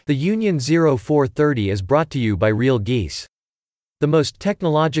The Union 0430 is brought to you by Real Geese, the most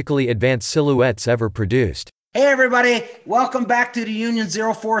technologically advanced silhouettes ever produced. Hey everybody, welcome back to the Union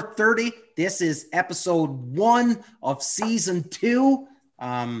 0430. This is episode 1 of season 2.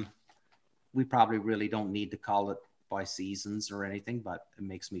 We probably really don't need to call it by seasons or anything, but it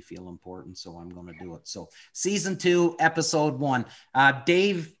makes me feel important, so I'm going to do it. So season 2, episode 1.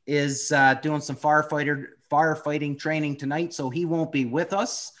 Dave is doing some firefighting training tonight, so he won't be with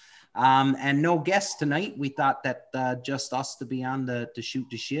us. And no guests tonight. We thought that just us to be on to shoot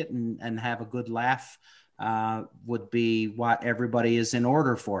the shit and have a good laugh would be what everybody is in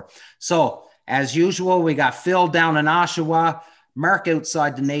order for. So as usual, we got Phil down in Oshawa, Mark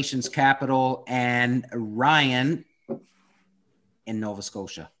outside the nation's capital, and Ryan in Nova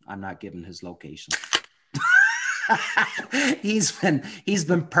Scotia. I'm not giving his location. He's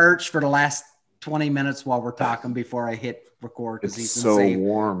been perched for the last 20 minutes while we're talking before I hit record. It's so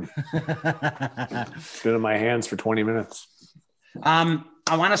warm. It's been in my hands for 20 minutes. I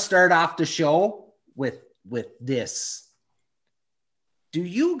want to start off the show with this. Do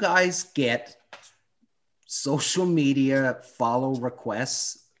you guys get social media follow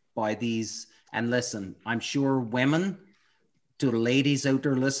requests by these? And listen, I'm sure women, to the ladies out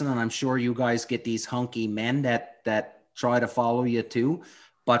there listening, I'm sure you guys get these hunky men that try to follow you too.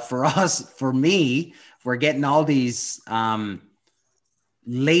 But for us, for me, we're getting all these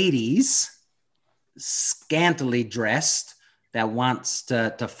ladies scantily dressed that wants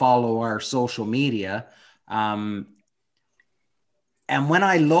to follow our social media. And when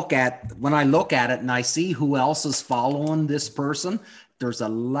I look at it and I see who else is following this person, there's a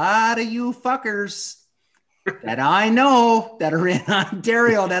lot of you fuckers that I know that are in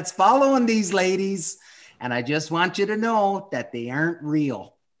Ontario that's following these ladies. And I just want you to know that they aren't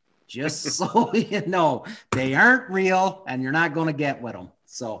real. Just so you know, they aren't real and you're not going to get with them.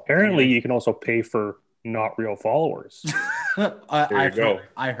 So apparently you can also pay for not real followers. There you go.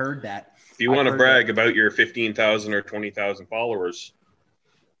 I heard that. If you want to brag about your 15,000 or 20,000 followers,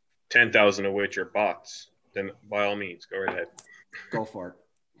 10,000 of which are bots, then by all means, go right ahead. Go for it,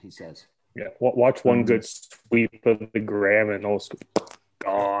 he says. Yeah, watch one good sweep of the gram and those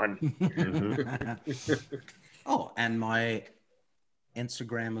gone. Oh, and my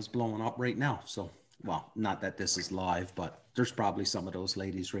Instagram is blowing up right now. So, well, not that this is live, but there's probably some of those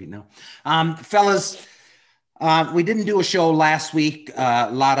ladies right now. Fellas, we didn't do a show last week. A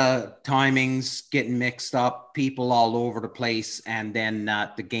lot of timings getting mixed up, people all over the place. And then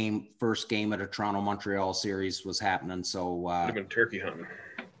the first game of the Toronto-Montreal series was happening. So could have been turkey hunting.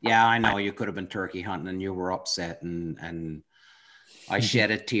 Yeah, I know you could have been turkey hunting and you were upset and I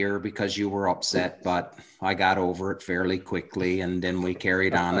shed a tear because you were upset, but I got over it fairly quickly and then we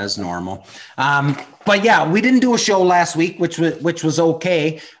carried on as normal. But yeah, we didn't do a show last week, which was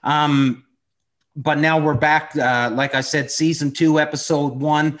okay. But now we're back. Like I said, season 2, episode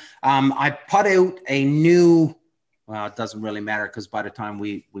 1. I put out a new, well, it doesn't really matter because by the time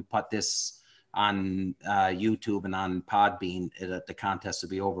we put this on YouTube and on Podbean, the contest will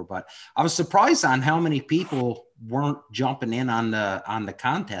be over. But I was surprised on how many people weren't jumping in on the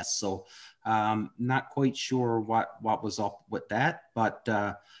contest. So not quite sure what was up with that, but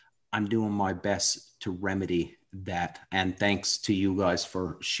I'm doing my best to remedy that. And thanks to you guys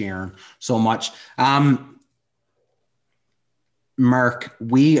for sharing so much. Mark,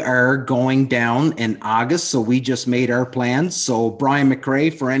 we are going down in August, so we just made our plans. So Brian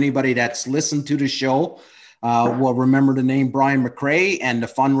McRae, for anybody that's listened to the show, will remember the name Brian McRae and the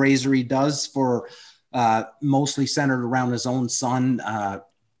fundraiser he does for mostly centered around his own son that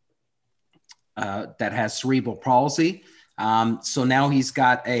has cerebral palsy. So now he's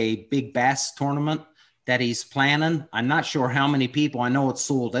got a big bass tournament that he's planning. I'm not sure how many people. I know it's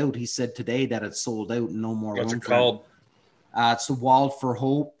sold out. He said today that it's sold out and no more. What's it called? It's the Wild for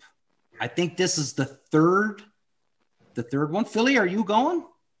Hope. I think this is the third one. Philly, are you going?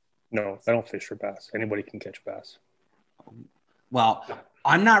 No, I don't fish for bass. Anybody can catch bass. Well,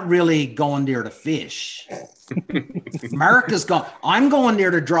 I'm not really going there to fish. Mark is going. I'm going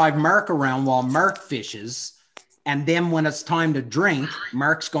there to drive Mark around while Mark fishes. And then when it's time to drink,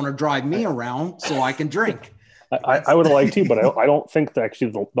 Mark's going to drive me around so I can drink. I would have liked to, but I don't think that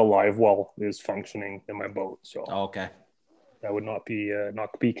actually the live well is functioning in my boat. So okay. That would not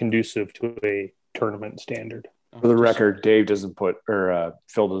be conducive to a tournament standard. For the record, Dave doesn't put, or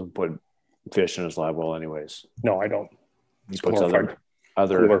Phil doesn't put fish in his live well anyways. No, I don't. He puts other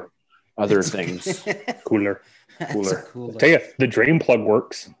things. Cooler. Cooler. Tell you, the drain plug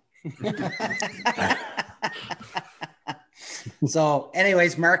works. So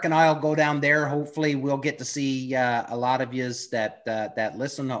anyways, Mark and I'll go down there. Hopefully we'll get to see a lot of yous that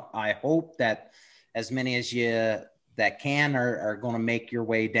listen. I hope that as many as you that can are going to make your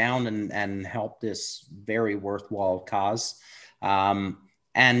way down and help this very worthwhile cause.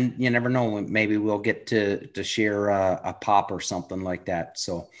 And you never know, maybe we'll get to share a pop or something like that.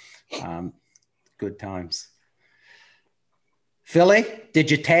 So good times. Philly,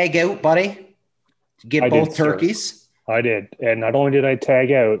 did you tag out, buddy? Get both turkeys? I did. And not only did I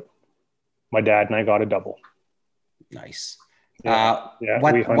tag out, my dad and I got a double. Nice.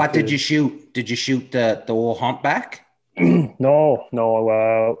 What did you shoot? Did you shoot the old humpback?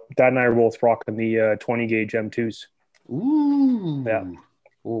 No. Dad and I are both rocking the 20 gauge M2s. Ooh. Yeah.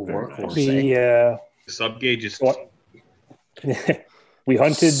 Ooh, workhorse. The Sub gauges. we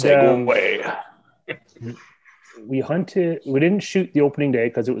hunted. Segway. We didn't shoot the opening day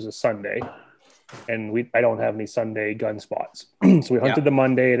because it was a Sunday, and I don't have any Sunday gun spots. So we hunted the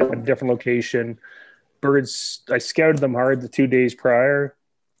Monday at a different location. Birds, I scouted them hard the 2 days prior.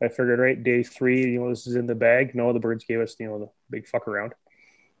 I figured, right, day 3, this is in the bag. No, the birds gave us, the big fuck around.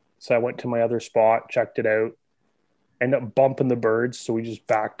 So I went to my other spot, checked it out, ended up bumping the birds. So we just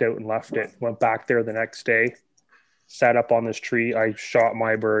backed out and left it. Went back there the next day, sat up on this tree. I shot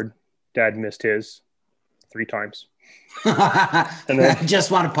my bird. Dad missed his 3 times. And then, I just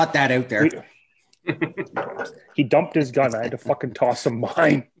want to put that out there. He dumped his gun. I had to fucking toss him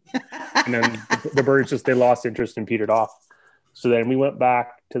mine. And then the birds they lost interest and petered off. So then we went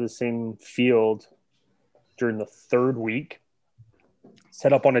back to the same field during the 3rd week,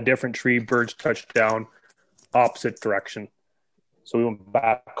 set up on a different tree. Birds touched down opposite direction. So we went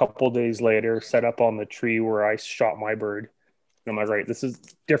back a couple of days later, set up on the tree where I shot my bird. And I'm like, right, this is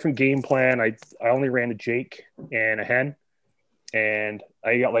different game plan. I only ran a Jake and a hen. And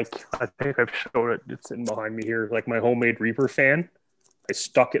I got I think I've showed it. It's sitting behind me here, like my homemade Reaper fan. I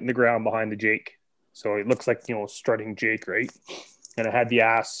stuck it in the ground behind the Jake. So it looks like, strutting Jake, right? And I had the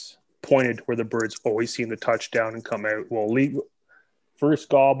ass pointed where the birds always seem to touch down and come out. Well, first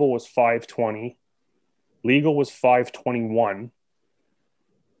gobble was 520. Legal was 521.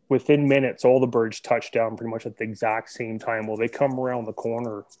 Within minutes, all the birds touched down pretty much at the exact same time. Well, they come around the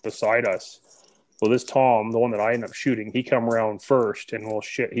corner beside us. Well, this Tom, the one that I ended up shooting, he come around first. And well,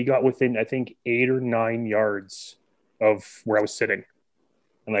 shit, he got within, I think, 8 or 9 yards of where I was sitting.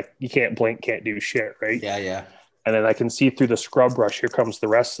 And you can't blink, can't do shit, right? Yeah. And then I can see through the scrub brush, here comes the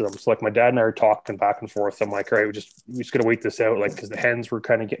rest of them. So my dad and I are talking back and forth. I'm like, all right, we just got to wait this out. Because the hens were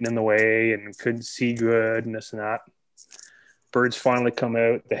kind of getting in the way and couldn't see good and this and that. Birds finally come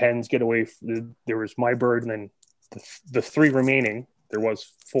out. The hens get away. There was my bird and then the 3 remaining. There was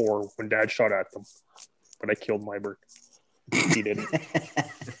 4 when Dad shot at them. But I killed my bird. He didn't.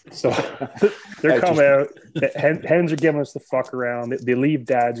 So they're coming out. The hens are giving us the fuck around. They leave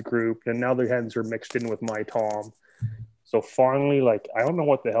Dad's group, and now the hens are mixed in with my Tom. So finally, I don't know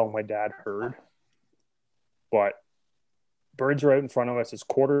what the hell my dad heard, but birds are out in front of us. It's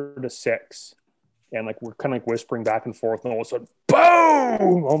 5:45, and we're kind of whispering back and forth, and all of a sudden,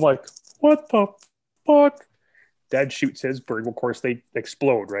 boom! I'm like, what the fuck? Dad shoots his bird. Of course, they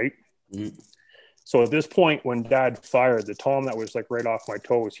explode, right? Mm. So at this point, when Dad fired, the Tom that was right off my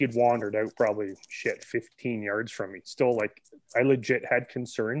toes, he'd wandered out probably 15 yards from me. Still, I legit had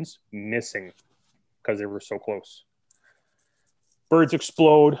concerns missing because they were so close. Birds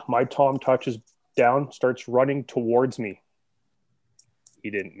explode. My Tom touches down, starts running towards me.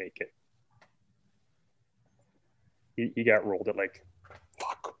 He didn't make it. He got rolled at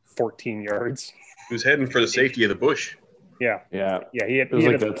 14 yards. He was heading for the safety of the bush. Yeah.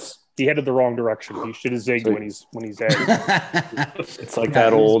 He headed the wrong direction. He should have zigged when he's dead. It's like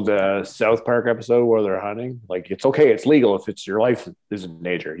that old South Park episode where they're hunting. It's okay, it's legal if it's your life is in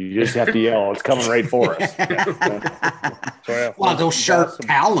danger. You just have to yell, it's coming right for us. Well, those sharp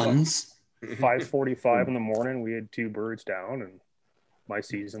talons. 5:45 in the morning, we had 2 birds down, and my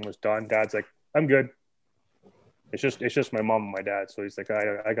season was done. Dad's like, I'm good. It's just my mom and my dad. So he's like,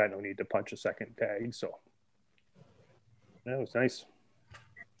 I got no need to punch a second tag. So that was nice.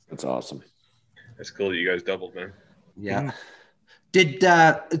 That's awesome. That's cool that you guys doubled, man. Yeah.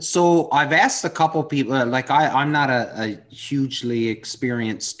 So I've asked a couple people, I'm not a hugely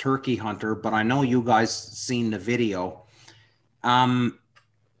experienced turkey hunter, but I know you guys seen the video. And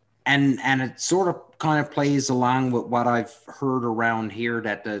it sort of kind of plays along with what I've heard around here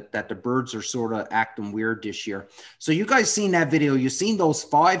that the birds are sort of acting weird this year. So you guys seen that video? You seen those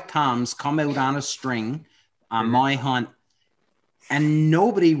 5 toms come out on a string on my hunt, and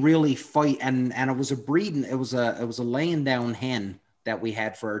nobody really fight. And it was a breeding. It was a laying down hen that we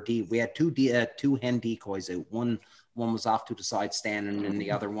had for our we had two hen decoys out, one one was off to the side standing, and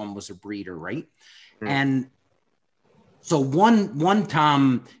the other one was a breeder, right? Hmm. And so one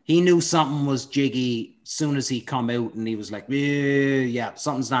Tom, he knew something was jiggy soon as he come out, and he was like, yeah,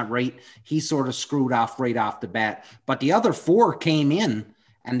 something's not right. He sort of screwed off right off the bat. But the other 4 came in,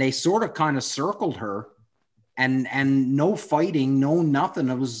 and they sort of kind of circled her, and no fighting, no nothing.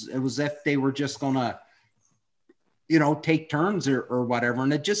 It was if they were just gonna, take turns or whatever.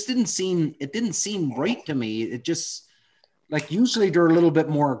 And it just didn't seem right to me. It just, like, usually they're a little bit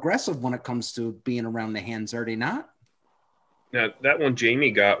more aggressive when it comes to being around the hens, are they not? Now, that one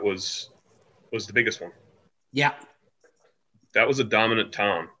Jamie got was the biggest one. Yeah. That was a dominant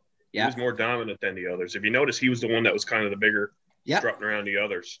Tom. Yeah. He was more dominant than the others. If you notice, he was the one that was kind of the bigger, strutting around the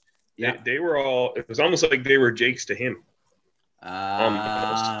others. Yeah. They were all, it was almost like they were Jakes to him.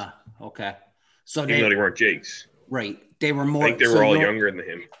 Okay. So Even though they weren't Jakes. Right. They were more. I think they were all younger than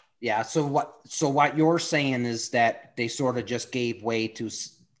him. Yeah. So what you're saying is that they sort of just gave way to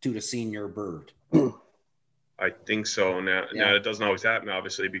the senior bird. I think so. Now it doesn't always happen,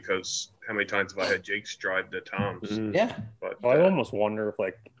 obviously, because how many times have I had Jakes drive the Toms? Mm-hmm. Yeah. But I almost wonder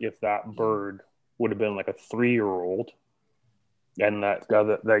if that bird would have been like a 3-year-old, and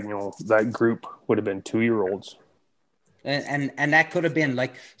that group would have been 2-year-olds. And that could have been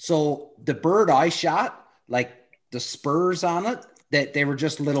like, so the bird I shot, like the spurs on it, that they were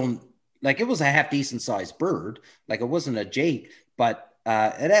just little, like it was a half decent sized bird. Like it wasn't a Jake, but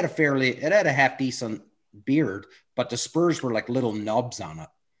it had a half decent beard, but the spurs were like little nubs on it.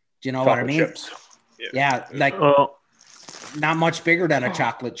 Do you know what I mean? Chips. Yeah, like not much bigger than a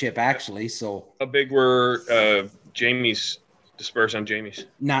chocolate chip, actually. So how big were Jamie's, the spurs on Jamie's?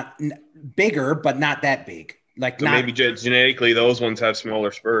 Not bigger, but not that big. Like so maybe genetically, those ones have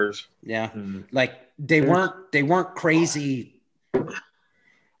smaller spurs. Yeah, like they weren't crazy.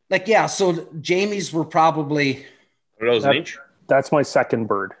 Like, yeah, so Jamie's were probably. Are those an inch? That's my second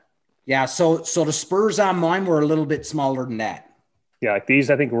bird. Yeah, so the spurs on mine were a little bit smaller than that. Yeah, like these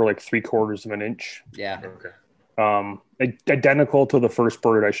I think were like 3/4 of an inch. Yeah. Okay. Identical to the first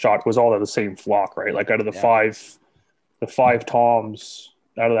bird I shot, was all of the same flock, right? Like out of the five toms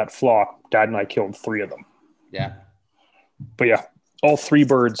out of that flock, Dad and I killed 3 of them. Yeah. But yeah, all 3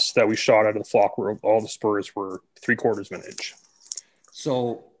 birds that we shot out of the flock were all the spurs were 3/4 of an inch.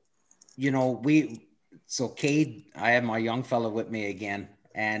 So, Cade, I have my young fella with me again,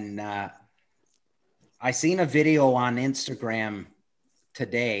 and I seen a video on Instagram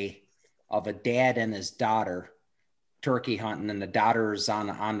today of a dad and his daughter turkey hunting, and the daughter is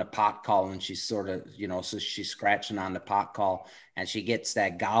on the pot call, and she's sort of, so she's scratching on the pot call, and she gets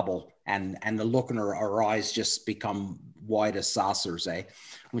that gobble, and the look in her eyes just become wide as saucers,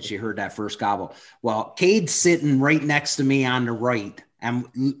 when she heard that first gobble. Well, Cade's sitting right next to me on the right, and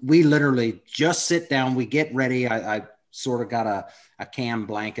we literally just sit down, we get ready. I sort of got a cam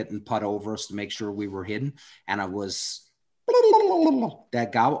blanket and put over us to make sure we were hidden, and I was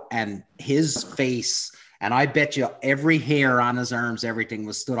that gobble, and his face, and I bet you every hair on his arms, everything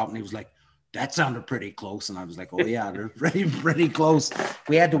was stood up, and he was like, that sounded pretty close. And I was like, oh yeah, they're pretty close.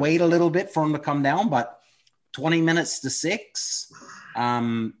 We had to wait a little bit for him to come down, but 20 minutes to 6,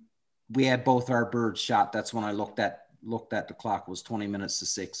 we had both our birds shot. That's when I looked at the clock. It was 20 minutes to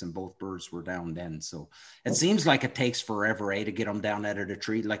 6, and both birds were down then. So it seems like it takes forever, to get them down out of the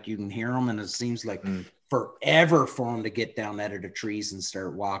tree. Like you can hear them, and it seems like forever for them to get down out of the trees and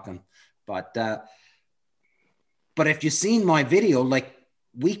start walking. But if you've seen my video, like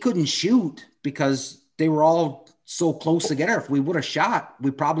we couldn't shoot because they were all so close together. If we would have shot, we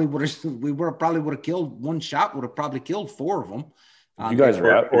probably would have killed, one shot would have probably killed 4 of them. You guys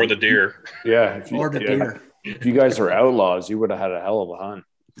were out, or the deer. Yeah. Deer. If you guys were outlaws, you would have had a hell of a hunt.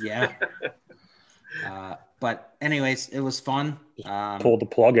 Yeah. But anyways, it was fun. Pull the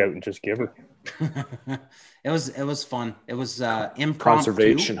plug out and just give her. It was fun. It was impromptu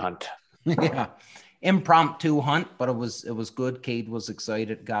conservation hunt. Yeah. Impromptu hunt, but it was good. Cade was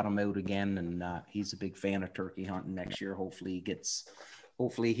excited, got him out again, and he's a big fan of turkey hunting next year. Hopefully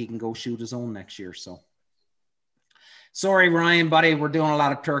he can go shoot his own next year. So sorry, Ryan, buddy, we're doing a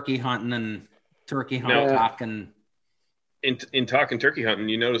lot of turkey hunting and turkey hunt talking. In talking turkey hunting,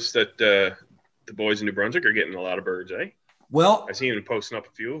 you notice that the boys in New Brunswick are getting a lot of birds, eh? Well, I seen them posting up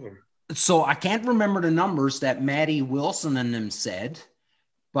a few of them. So I can't remember the numbers that Maddie Wilson and them said,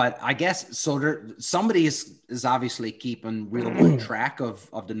 but I guess so. Somebody is obviously keeping real good track of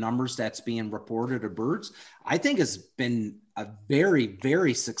the numbers that's being reported of birds. I think it's been a very,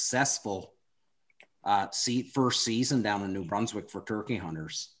 very successful first season down in New Brunswick for turkey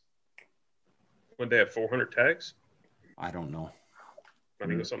hunters. Would they have 400 tags? I don't know. I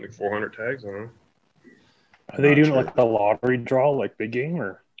think it's something like 400 tags. I don't know. Are they doing like a lottery draw, like big game,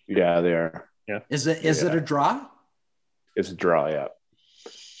 or? Yeah, they are. Is it a draw? It's a draw. Yeah.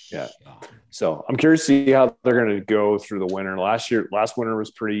 Yeah. So I'm curious to see how they're going to go through the winter. Last winter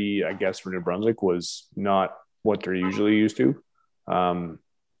was pretty, I guess, for New Brunswick was not what they're usually used to.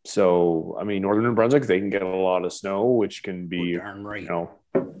 So, I mean, Northern New Brunswick, they can get a lot of snow, which can be, Darn right.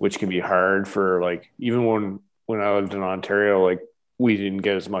 which can be hard for like, even when I lived in Ontario, like we didn't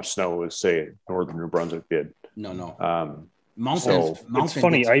get as much snow as say Northern New Brunswick did. No. So it's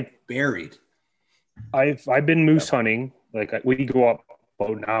funny. Buried. I've been moose hunting. Like we go up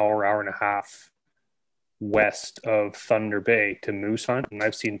about an hour and a half west of Thunder Bay to moose hunt, and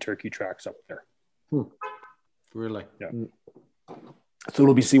I've seen turkey tracks up there. Really? Yeah. So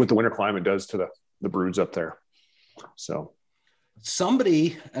it'll be seen what the winter climate does to the broods up there. So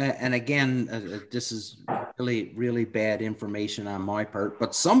somebody, and again, this is really, really bad information on my part,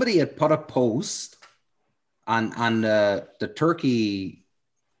 but somebody had put a post on the turkey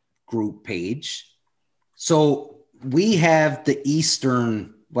group page. So we have the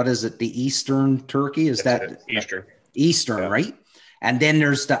Eastern, what is it? The Eastern turkey? Is that Eastern, right? And then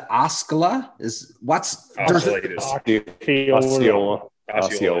there's the Osceola.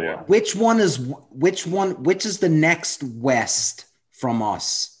 Osceola. Which is the next west from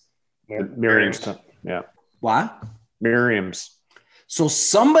us? Miriam's. Yeah. What? Miriam's. So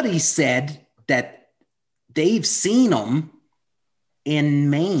somebody said that they've seen them in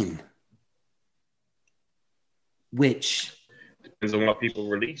Maine, which depends on what people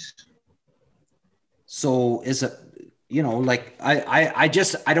release. So is it, like I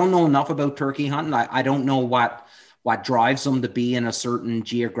don't know enough about turkey hunting. I don't know what drives them to be in a certain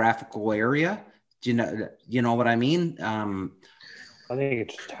geographical area. Do you know what I mean? I think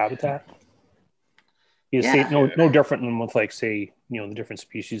it's just habitat. You see, no different than with like, say, the different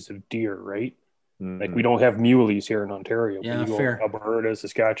species of deer, right? Mm-hmm. Like we don't have muleys here in Ontario. Yeah, you fair. Go Alberta,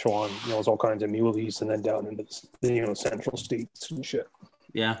 Saskatchewan, there's all kinds of muleys, and then down into the central states and shit.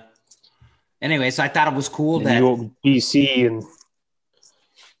 Yeah. Anyways, I thought it was cool and that you go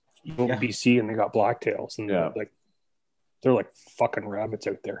BC and they got blacktails, and they're like fucking rabbits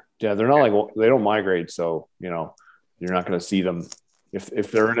out there. Yeah, they're not like, they don't migrate, so you're not going to see them if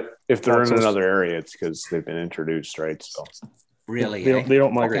they're in another area. It's because they've been introduced, right? So really, they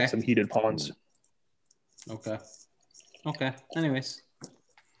don't migrate some heated ponds. Okay. Anyways,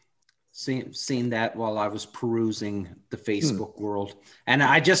 seen that while I was perusing the Facebook world, and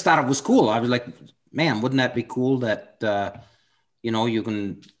I just thought it was cool. I was like, man, wouldn't that be cool that you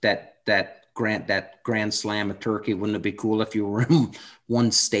can that grand slam of turkey? Wouldn't it be cool if you were in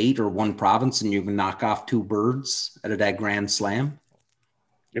one state or one province and you can knock off 2 birds out of that grand slam?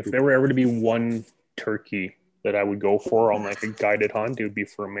 If there were ever to be one turkey that I would go for on like a guided hunt, it would be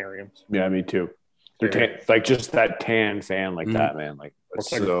for Merriam's. Yeah, me too. They're like just that tan fan like that, man. Like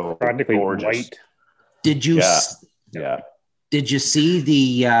it's so practically gorgeous. white. Did you? Yeah. Did you see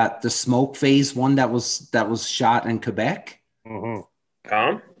the smoke phase one that was shot in Quebec? Mm-hmm.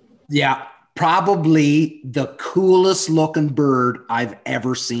 Tom? Yeah, probably the coolest looking bird I've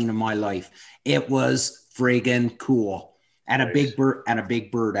ever seen in my life. It was friggin' cool, and a big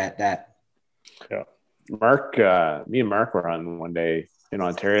bird at that. Yeah, me and Mark were on one day in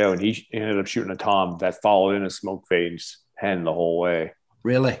Ontario, and he ended up shooting a tom that followed in a smoke phase hen the whole way.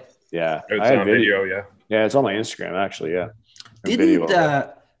 Really? Yeah, it's on video. Yeah, it's on my Instagram actually. Yeah.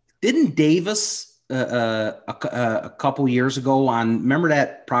 Didn't Davis a couple years ago remember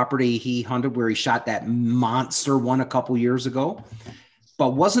that property he hunted where he shot that monster one a couple years ago?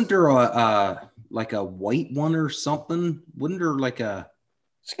 But wasn't there a white one or something? Wasn't there like a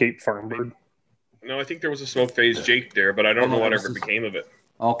escape farm bird? No, I think there was a smoke phase Jake there, but I don't know whatever became of it.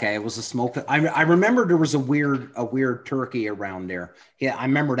 Okay, it was a smoke. I remember there was a weird turkey around there. Yeah, I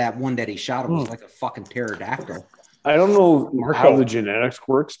remember that one that he shot. It was like a fucking pterodactyl. I don't know how the genetics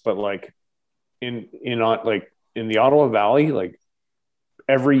works, but like in the Ottawa Valley, like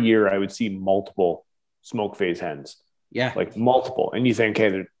every year I would see multiple smoke phase hens. Yeah, like multiple, and you think,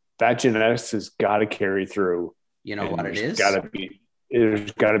 okay, that genetics has got to carry through. You know what it is?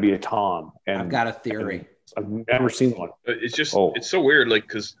 There's got to be a tom. And I've got a theory. I've never seen one. It's just it's so weird, like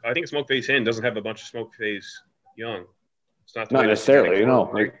because I think smoke phase hen doesn't have a bunch of smoke phase young. It's not necessarily,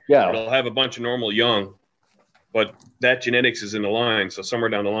 like, it'll have a bunch of normal young, but that genetics is in the line. So somewhere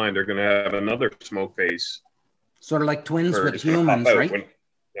down the line, they're going to have another smoke phase. Sort of like twins with humans, right?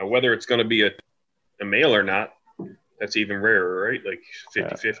 Whether it's going to be a male or not, that's even rarer, right? Like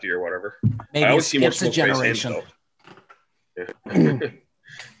 50-50 or whatever. Maybe I always see more smoke phase hens, though. Yeah.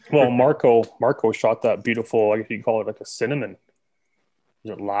 Well, Marco shot that beautiful, I guess you call it like a cinnamon.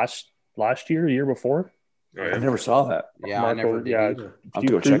 Was it last year, year before? Oh, I yeah. never saw that. Yeah, I never did either. I'll have to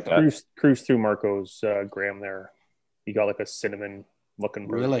go check that. Cruise through Marco's gram there. He got like a cinnamon looking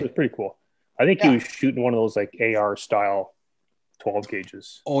bird. Really? It was pretty cool. I think Yeah. he was shooting one of those like AR style 12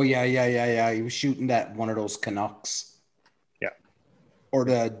 gauges. Oh yeah. He was shooting that one of those Canucks. Yeah. Or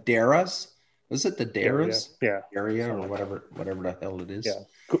the Daras. Was it the Daras? Yeah. Area or whatever the hell it is. Yeah.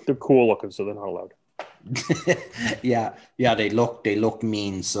 They're cool looking, so they're not allowed. yeah. They look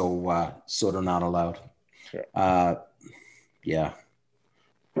mean, so they're not allowed. Yeah. Yeah.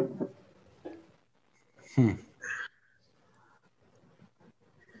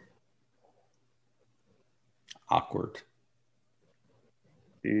 Awkward.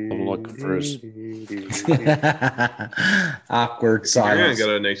 I'm looking for his. Awkward Ryan silence. got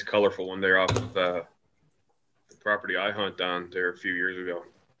a nice, colorful one there off of the property I hunt on there a few years ago.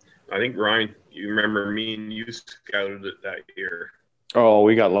 I think, Ryan, you remember me and you scouted it that year. Oh,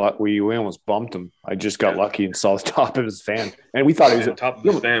 we got we almost bumped him. I just got lucky and saw the top of his fan, and we thought it was The top of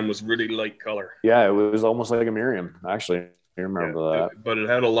the fan was really light color. Yeah, it was almost like a Miriam. Actually, I remember that. But it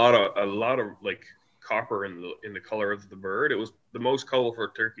had a lot of like copper in the color of the bird. It was the most colorful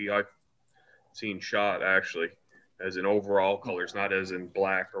turkey I've seen shot, actually, as in overall colors, not as in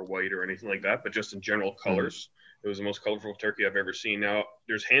black or white or anything like that, but just in general colors. It was the most colorful turkey I've ever seen. Now,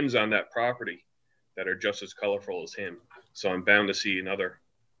 there's hens on that property that are just as colorful as him. So I'm bound to see another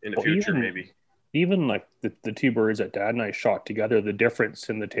in the future, maybe. Even like the two birds that Dad and I shot together, the difference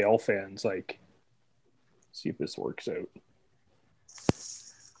in the tail fans, like, see if this works out.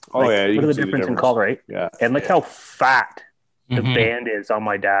 Oh, like, yeah. Look at the difference in color, right? Yeah. And look how fat the band is on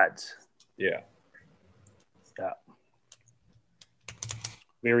my dad's. Yeah. Yeah.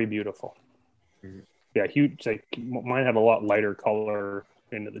 Very beautiful. Yeah, huge. Like mine had a lot lighter color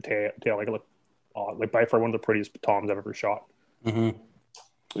into the tail. Like it looked like by far one of the prettiest toms I've ever shot. Yeah,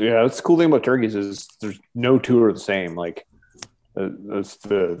 that's the cool thing about turkeys is there's no two are the same. Like that's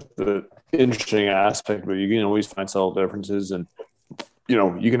the interesting aspect, but you can always find subtle differences. And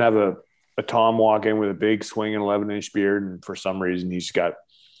you can have a tom walk in with a big swinging 11-inch beard, and for some reason he's got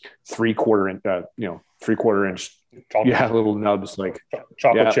 3/4 inch, 3/4 inch, little nubs, like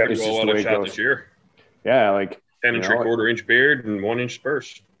chocolate chip. Well, what I shot this year. Yeah, like 10 and 3/4 inch beard and 1-inch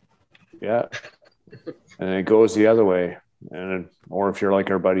spurs. Yeah, and it goes the other way. Or if you're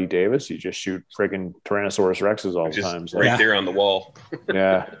like our buddy Davis, you just shoot freaking Tyrannosaurus Rexes all the time. So. Right there on the wall.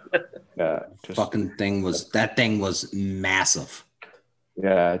 Yeah. Fucking thing was massive.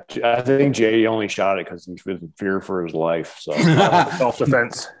 Yeah, I think Jay only shot it because he was in fear for his life. So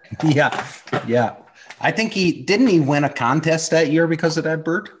self-defense. Yeah. I think he win a contest that year because of that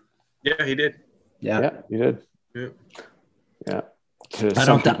bird. Yeah, he did. Yeah, he did. Yeah.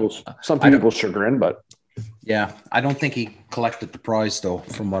 Some people's chagrin, but yeah, I don't think he collected the prize though,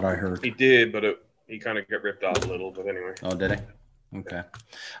 from what I heard. He did, but he kind of got ripped off a little. But anyway. Oh, did he? Okay.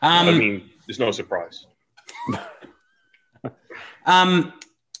 I mean, there's no surprise.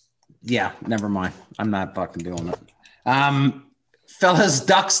 Yeah, never mind. I'm not fucking doing it. Fellas,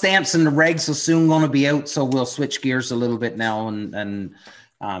 duck stamps and the regs are soon going to be out, so we'll switch gears a little bit now and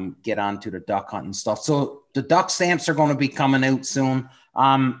get on to the duck hunting stuff. So the duck stamps are going to be coming out soon.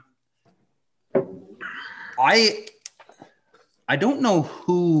 I don't know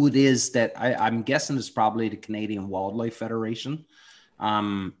who it is that I'm guessing it's probably the Canadian Wildlife Federation.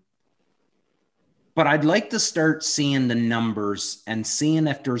 But I'd like to start seeing the numbers and seeing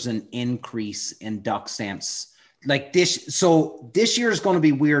if there's an increase in duck stamps like this. So this year is going to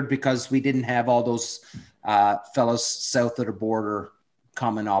be weird because we didn't have all those fellows south of the border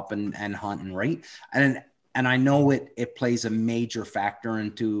coming up and hunting, right? And I know it plays a major factor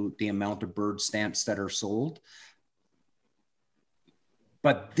into the amount of bird stamps that are sold.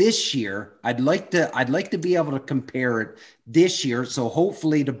 But this year, I'd like to be able to compare it this year. So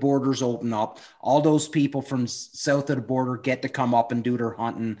hopefully the borders open up. All those people from south of the border get to come up and do their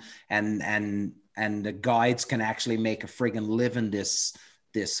hunting, and the guides can actually make a friggin' living this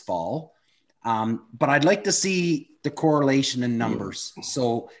fall. But I'd like to see the correlation in numbers.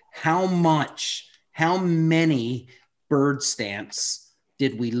 So how many bird stamps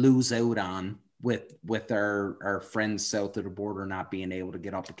did we lose out on with our friends south of the border not being able to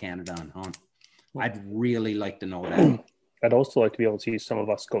get up to Canada and hunt? I'd really like to know that. I'd also like to be able to see some of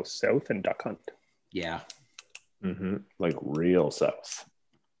us go south and duck hunt. Yeah. Like real south.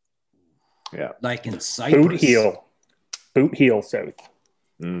 Yeah. Like in Cyprus. Boot heel south.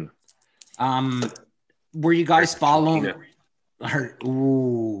 Were you guys following?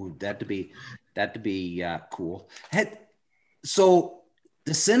 Ooh, that'd be cool. So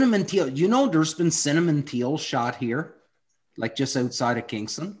the cinnamon teal, there's been cinnamon teal shot here, like just outside of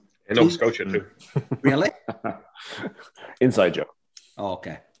Kingston. In Nova Scotia too. Really? Inside joke. Oh,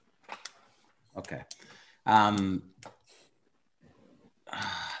 okay. Lost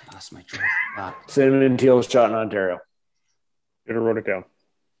my train of thought. Cinnamon teal shot in Ontario. Should have wrote it down.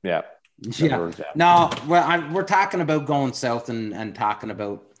 Yeah. Yeah. No, we're talking about going south and talking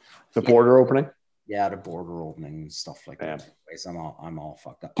about the border opening. Yeah, the border opening and stuff like that. Anyways, I'm all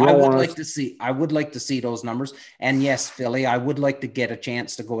fucked up. I would like to see those numbers. And yes, Philly, I would like to get a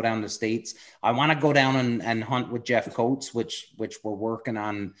chance to go down to the States. I want to go down and hunt with Jeff Coates, which we're working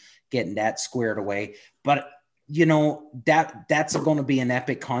on getting that squared away. But you know, that's going to be an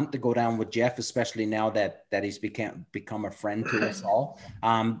epic hunt to go down with Jeff, especially now that he's become a friend to us all.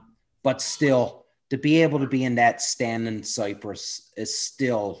 But still, to be able to be in that stand in Cypress is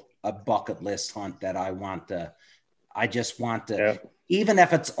still a bucket list hunt that I just want to, even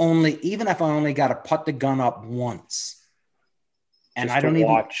if I only got to put the gun up once. And I don't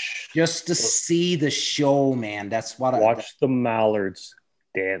even just to see the show, man. That's what watch the mallards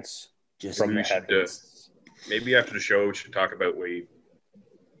dance just from the head. Maybe after the show, we should talk about Wade.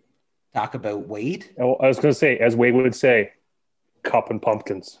 Talk about Wade? Oh, I was going to say, as Wade would say, cup and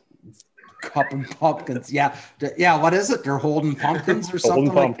pumpkins. Cup and pumpkins. Yeah. What is it? They're holding pumpkins or something?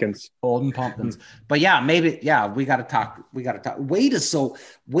 Holding pumpkins. But yeah, maybe. Yeah, we got to talk. Wade is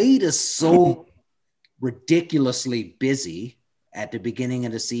so ridiculously busy at the beginning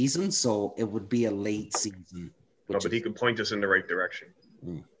of the season. So it would be a late season. No, but he could point us in the right direction.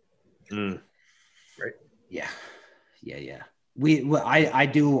 Right. Yeah. I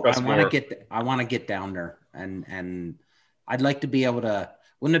do. I want to get down there and I'd like to be able to.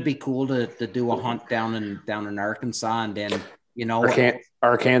 Wouldn't it be cool to do a hunt down in Arkansas and then, you know,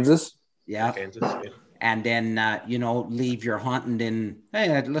 Arkansas? Yeah. Kansas, yeah. And then, you know, leave your hunt and then,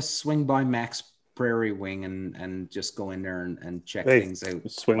 hey, let's swing by Max Prairie Wing and just go in there and check things out.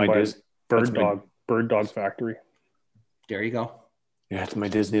 Swing by Bird Dog Factory. There you go. Yeah, it's my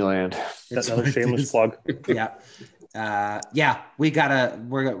Disneyland. That's another shameless plug. Yeah. We're gonna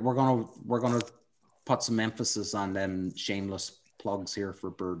put some emphasis on them shameless plugs here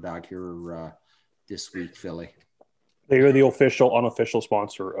for Bird Dog here this week, Philly. They are the official, unofficial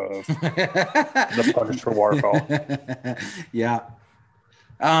sponsor of the Punish for Waterfowl. Yeah.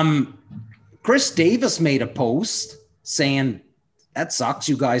 Chris Davis made a post saying, that sucks.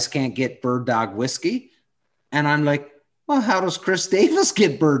 You guys can't get Bird Dog whiskey. And I'm like, well, how does Chris Davis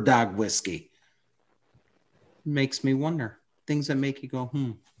get Bird Dog whiskey? Makes me wonder. Things that make you go,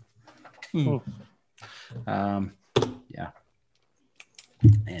 Yeah.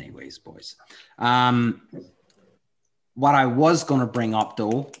 Anyways, boys. What I was going to bring up,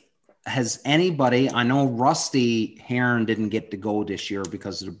 though, has anybody, I know Rusty Heron didn't get to go this year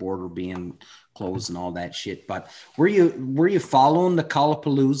because of the border being closed and all that shit, but were you following the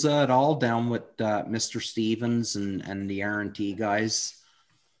Collapalooza at all down with Mr. Stevens and the R&T guys?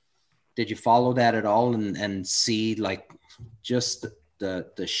 Did you follow that at all and see like just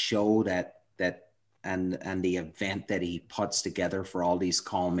the show that and the event that he puts together for all these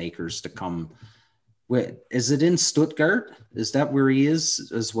call makers to come? Is it in Stuttgart? Is that where he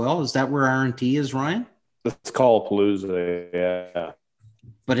is as well? Is that where R&T is, Ryan? Let's call Palooza, yeah.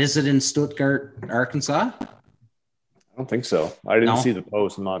 But is it in Stuttgart, Arkansas? I don't think so. I didn't see the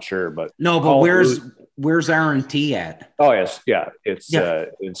post. I'm not sure, but no. But where's R&T at? Oh yes, yeah. It's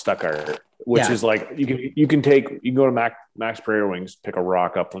in Stuttgart, which is like you can go to Max Prairie Wings, pick a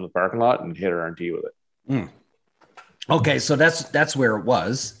rock up from the parking lot, and hit R&T with it. Okay, so that's where it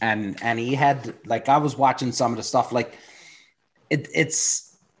was, and he had, like, I was watching some of the stuff, like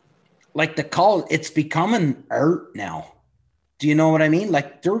it's like the call, it's becoming art now. Do you know what I mean?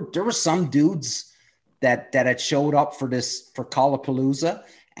 Like there were some dudes that had showed up for Collapalooza,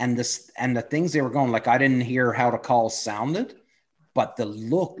 and the things they were going, like, I didn't hear how the call sounded, but the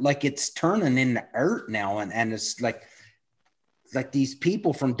look, like, it's turning into art now, and it's like these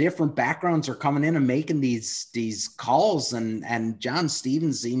people from different backgrounds are coming in and making these calls, and John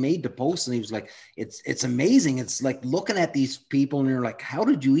Stevens, he made the post and he was like, it's amazing. It's like looking at these people and you're like, how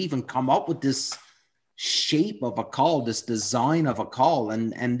did you even come up with this shape of a call, this design of a call?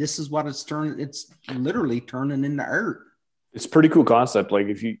 And this is what it's literally turning into art. It's a pretty cool concept. Like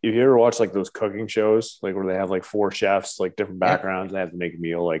if you ever watch like those cooking shows, like where they have like 4 chefs, like different backgrounds, and they have to make a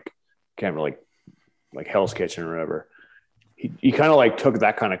meal, like kind of like Hell's Kitchen or whatever. He kind of like took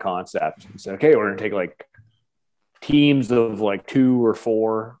that kind of concept and said, okay, we're going to take like teams of like 2 or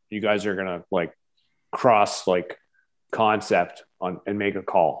 4. You guys are going to like cross like concept on and make a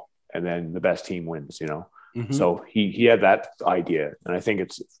call. And then the best team wins, you know? Mm-hmm. So he had that idea. And I think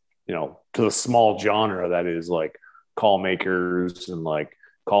it's, you know, to the small genre that is like call makers and like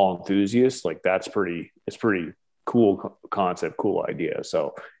call enthusiasts, like it's pretty cool concept, cool idea.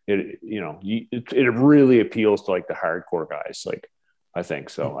 So it really appeals to like the hardcore guys. Like, I think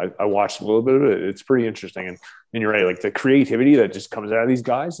so. I watched a little bit of it. It's pretty interesting. And you're right. Like the creativity that just comes out of these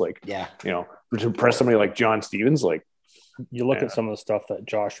guys, like, Yeah. to impress somebody like John Stevens, like You look at some of the stuff that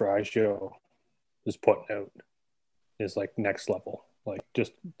Josh Raggio is putting out is like next level, like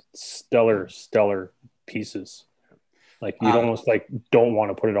just stellar pieces. Like you'd almost like don't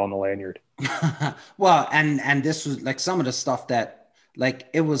want to put it on the lanyard. Well, and this was like some of the stuff that like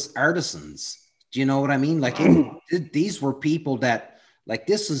it was artisans. Do you know what I mean? Like these were people that like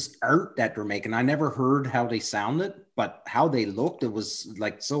this is art that they're making. I never heard how they sounded, but how they looked, it was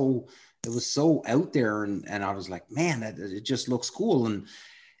like so out there, and I was like, man, it just looks cool,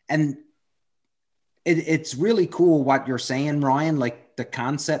 and it's really cool what you're saying, Ryan. Like the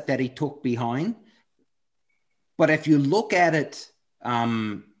concept that he took behind. But if you look at it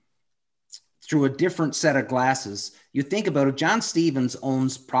through a different set of glasses, you think about it, John Stevens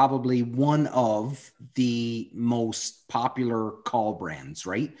owns probably one of the most popular call brands,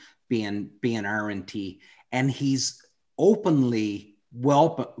 right? Being R&T. And he's openly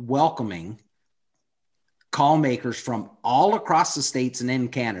welcoming call makers from all across the States and in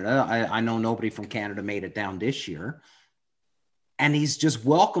Canada. I know nobody from Canada made it down this year. And he's just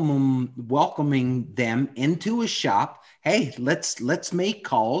welcoming them into his shop. Hey, let's make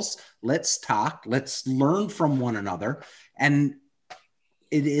calls. Let's talk. Let's learn from one another. And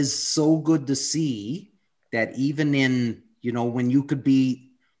it is so good to see that even in, when you could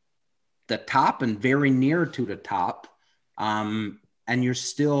be the top and very near to the top, and you're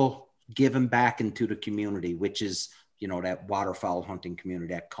still giving back into the community, which is, that waterfowl hunting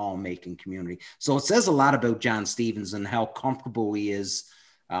community, that call making community. So it says a lot about John Stevens and how comfortable he is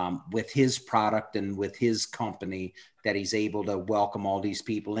with his product and with his company, that he's able to welcome all these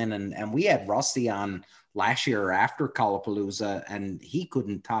people in. And we had Rusty on last year after Callapalooza, and he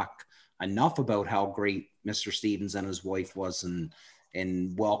couldn't talk enough about how great Mr. Stevens and his wife was and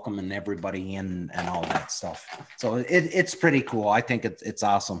welcoming everybody in and all that stuff. So it's pretty cool. I think it's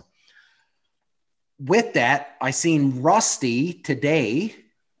awesome. With that, I seen Rusty today,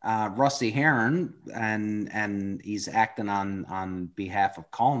 Rusty Heron, and he's acting on behalf of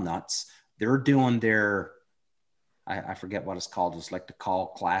Call Nuts. They're doing their, I forget what it's called. It's like the Call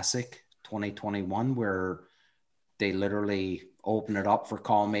Classic 2021, where they literally open it up for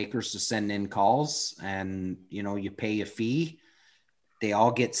call makers to send in calls, and you pay a fee. They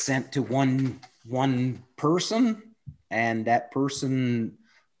all get sent to one person, and that person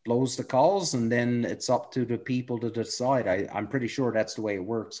blows the calls, and then it's up to the people to decide. I'm pretty sure that's the way it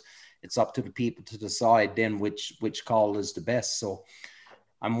works. It's up to the people to decide then which call is the best. So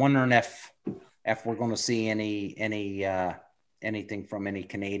I'm wondering if we're going to see anything from any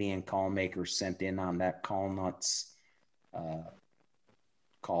Canadian call makers sent in on that Call Nuts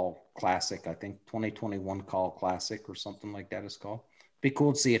Call Classic. I think 2021 Call Classic or something like that is called. Be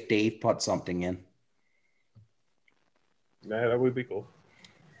cool to see if Dave put something in. Yeah, that would be cool.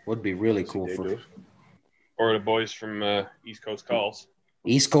 Would be really cool or the boys from East Coast Calls.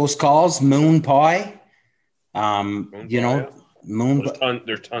 East Coast Calls, Moon Pie. Moon.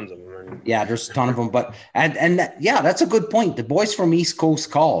 There's tons of them. Right? Yeah, there's a ton of them. But and that's a good point. The boys from East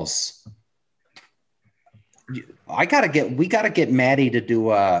Coast Calls. We gotta get Maddie to do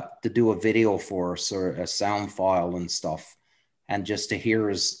a video for us, or a sound file and stuff, and just to hear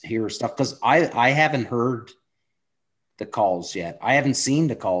his stuff, because I haven't heard the calls yet. I haven't seen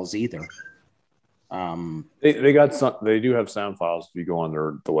the calls either. They got some. They do have sound files if you go on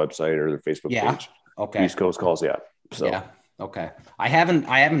the website or their Facebook page. Okay. East Coast Calls, yeah. So yeah. Okay. I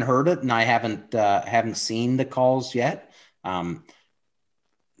haven't heard it, and I haven't seen the calls yet.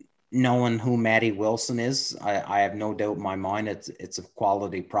 Knowing who Matty Wilson is, I have no doubt in my mind it's a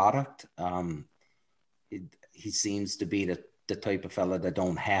quality product. He seems to be the type of fella that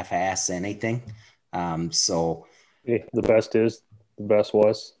don't half-ass anything. So the best is, the best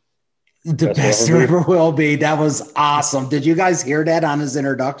was. The best ever will be. That was awesome. Did you guys hear that on his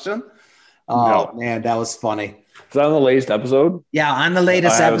introduction? Oh, no. Man, that was funny. Is that on the latest episode? Yeah, on the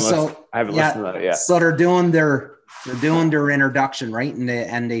latest episode. I haven't listened to that yet. So they're doing their introduction, right?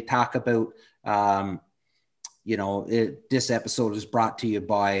 And they talk about, this episode is brought to you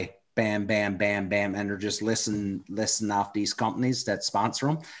by Bam, Bam, Bam, Bam. And they're just listen off these companies that sponsor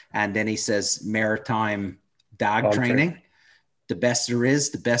them. And then he says Maritime Dog Training. The best there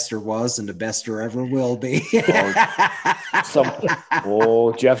is, the best there was, and the best there ever will be. Jeff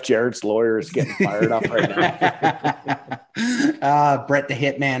Jarrett's lawyer is getting fired up right now. Brett the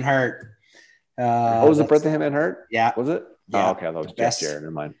Hitman Hart. Was it Brett the Hitman Hart? Yeah. Was it? Yeah, Oh, okay. I thought it was the Jeff best. Jarrett.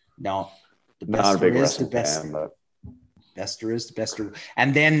 Never mind. No, the Not best a big there is, the wrestling best. fan, but Best there is, the best there.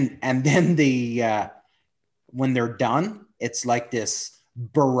 And then the when they're done, it's like this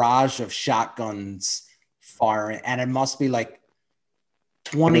barrage of shotguns firing, and it must be like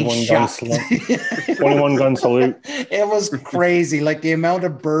 20 shots. 21 gun salute. It was crazy. Like the amount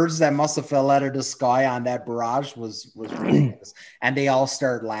of birds that must have fell out of the sky on that barrage was ridiculous. And they all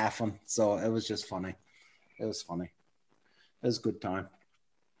started laughing. So it was just funny. It was funny. It was a good time.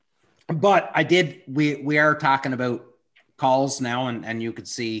 But we are talking about calls now, and you could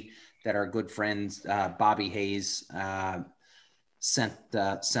see that our good friend Bobby Hayes sent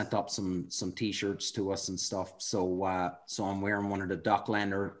up some t-shirts to us and stuff. So I'm wearing one of the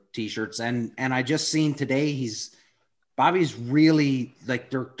Ducklander t-shirts, and I just seen today Bobby's really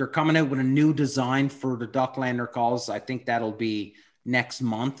like they're coming out with a new design for the Ducklander calls. I think that'll be next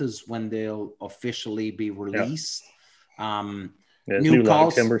month is when they'll officially be released. New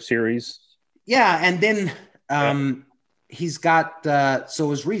calls, Timber series. Yeah, and then he's got so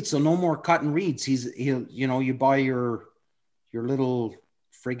his reeds, so no more cut and reeds. He'll you buy your little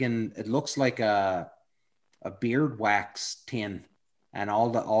friggin', it looks like a beard wax tin, and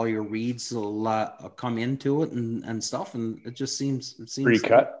all your reeds will come into it and stuff, and it seems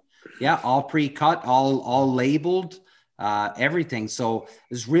pre-cut. Yeah, all pre-cut, all labeled, everything. So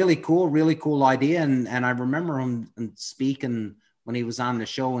it's really cool idea. And I remember him speaking when he was on the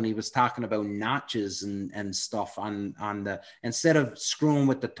show, and he was talking about notches and stuff on the, instead of screwing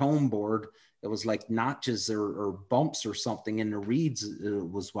with the tone board, it was like notches or bumps or something in the reeds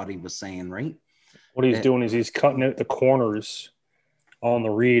was what he was saying, right? What he's doing is he's cutting out the corners on the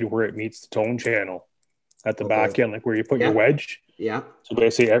reed where it meets the tone channel at the back end, like where you put your wedge. Yeah. So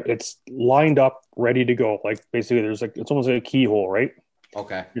basically it's lined up, ready to go. Like basically there's like, it's almost like a keyhole, right?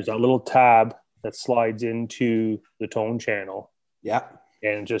 Okay. There's that little tab that slides into the tone channel. Yeah.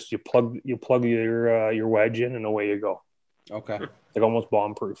 And just you plug your wedge in and away you go. Okay. Like almost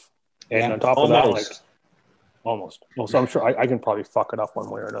bomb proof. And on top of that, like almost. Well, so I'm sure I can probably fuck it up one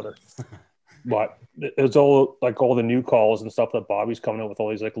way or another. But it's all the new calls and stuff that Bobby's coming out with, all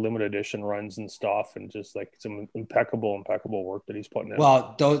these like limited edition runs and stuff, and just like some impeccable work that he's putting in.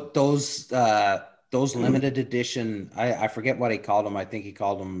 Well, those limited edition, I forget what he called them. I think he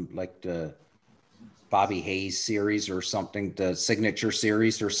called them like the Bobby Hayes series or something, the signature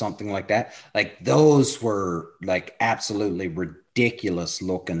series or something like that. Like those were like absolutely ridiculous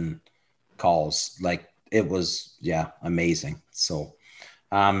looking calls. Like it was, amazing. So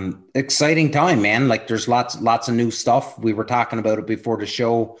exciting time, man. Like there's lots of new stuff. We were talking about it before the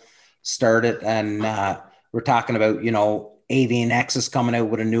show started, and we're talking about, Avian X is coming out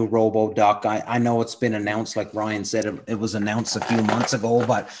with a new Robo Duck. I know it's been announced, like Ryan said, it was announced a few months ago,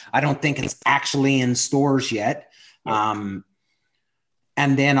 but I don't think it's actually in stores yet. And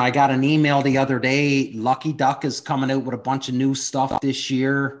then I got an email the other day. Lucky Duck is coming out with a bunch of new stuff this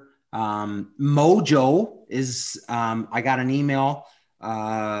year. Mojo is, I got an email.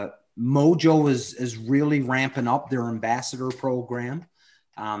 Mojo is really ramping up their ambassador program.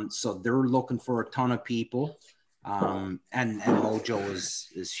 So they're looking for a ton of people. And Mojo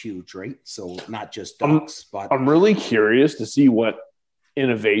is huge, right? So not just ducks, but I'm really curious to see what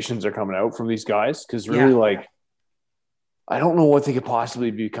innovations are coming out from these guys, because really I don't know what they could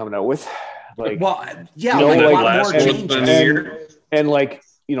possibly be coming out with. Like, a lot more changes. And like,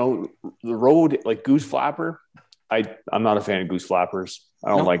 the road, like Goose Flapper. I'm not a fan of Goose Flappers. I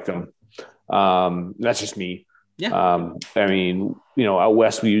don't like them. That's just me. Yeah. I mean, out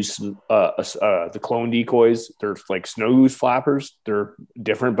west we use the clone decoys. They're like snow goose flappers. They're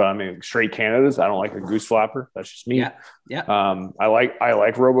different, but I mean, straight Canadas. I don't like a goose flapper. That's just me. Yeah. Yeah. I like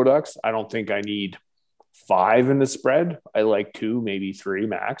Roboducks. I don't think I need 5 in the spread. I like 2, maybe 3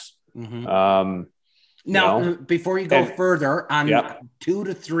 max. Mm-hmm. Now, before you go further on 2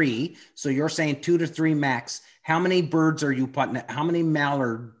 to 3, so you're saying 2 to 3 max. How many birds are you putting? How many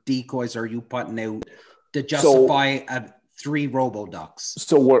mallard decoys are you putting out to justify 3 Robo Ducks?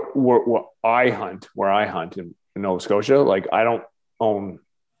 So where I hunt in Nova Scotia, like I don't own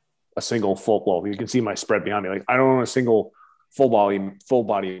a single full. Well, you can see my spread behind me. Like I don't own a single full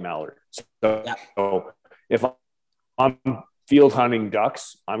body mallard. So if I'm field hunting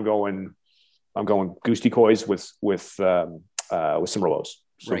ducks, I'm going goose decoys with some Robos,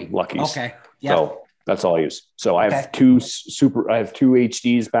 some Luckies. Okay. Yeah. So that's all I use. So I have 2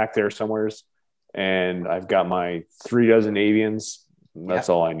 HDs back there somewheres, and I've got my 3 dozen avians. That's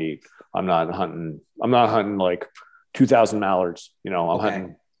all I need. I'm not hunting like 2,000 mallards. I'm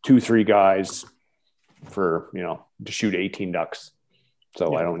hunting 2-3 guys for, to shoot 18 ducks.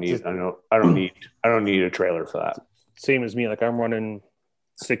 So I don't need a trailer for that. same as me. Like I'm running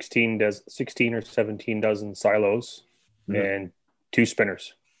 16 or 17 dozen silos and 2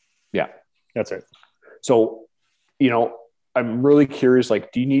 spinners. Yeah. That's it. So, I'm really curious,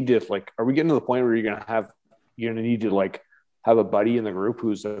 like, do you need to, like, are we getting to the point where you're going to need to like have a buddy in the group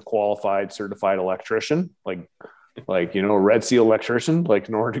who's a qualified, certified electrician, like, Red Seal electrician, like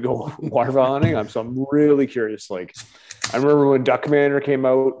in order to go waterfowl hunting? I'm really curious. Like, I remember when Duck Commander came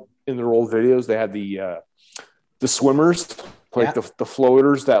out in their old videos, they had the swimmers, like the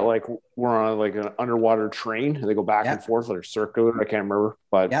floaters that like were on like an underwater train and they go back and forth, like circular. I can't remember,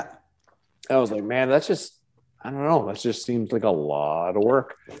 but I was like, man, that's just, I don't know. That just seems like a lot of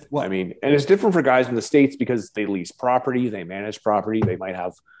work. Well, I mean, and it's different for guys in the States because they lease property, they manage property, they might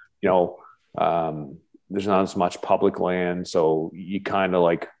have, there's not as much public land. So you kind of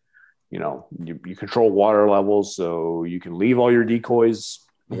like, you control water levels. So you can leave all your decoys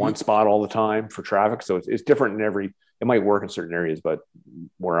in one spot all the time for traffic. So it's different in it might work in certain areas, but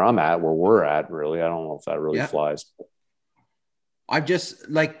where we're at, really, I don't know if that really flies. I just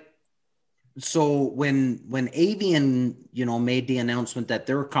like, so when Avian, made the announcement that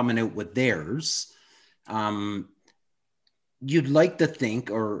they're coming out with theirs, you'd like to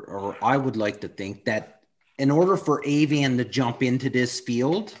think, or I would like to think that in order for Avian to jump into this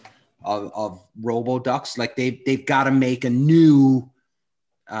field of RoboDucks, like they've got to make a new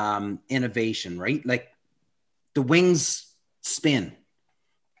innovation, right? Like the wings spin.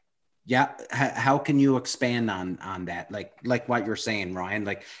 Yeah. How can you expand on that? Like what you're saying, Ryan,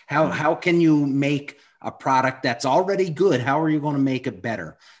 like how can you make a product that's already good? How are you going to make it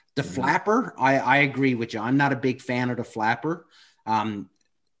better? The flapper, I agree with you. I'm not a big fan of the flapper.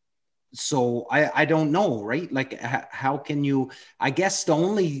 So I don't know, right? Like how can you, I guess the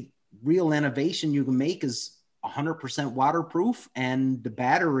only real innovation you can make is 100% waterproof and the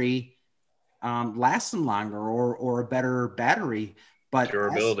battery lasting longer or a better battery. But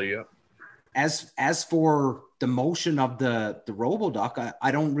durability, as for the motion of the RoboDuck,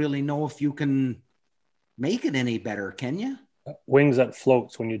 I don't really know if you can make it any better, can you? Wings that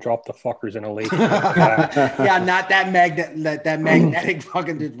floats when you drop the fuckers in a lake. Yeah, not that magnetic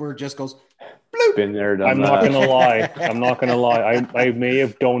fucking where it just goes bloop. Been there, done I'm that. not gonna lie. I may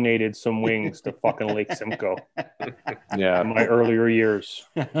have donated some wings to fucking Lake Simcoe. Yeah, in my earlier years.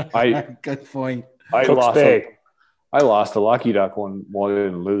 Good point. I lost a lucky duck one. Well, I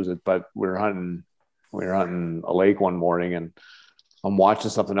didn't lose it, but we were hunting a lake one morning, and I'm watching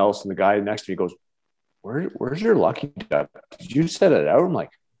something else, and the guy next to me goes, Where's your lucky duck? Did you set it out? I'm like,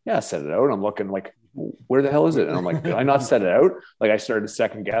 yeah, I set it out. I'm looking like, where the hell is it? And I'm like, did I not set it out? Like I started to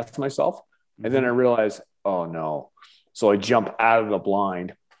second guess myself. And then I realized, oh no. So I jump out of the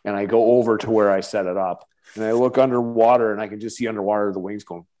blind and I go over to where I set it up. And I look underwater and I can just see underwater the wings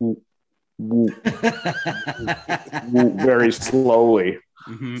going whoop, whoop, whoop, very slowly.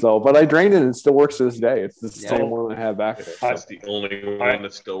 So, but I drained it and it still works to this day. It's the same one I have back there. That's the only one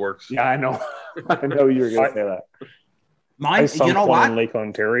that still works. Yeah, I know. I know you were going to say that. Mine, you know what? In Lake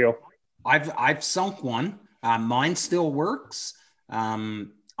Ontario. I've sunk one. Mine still works.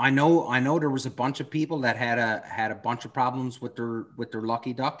 I know there was a bunch of people that had a bunch of problems with their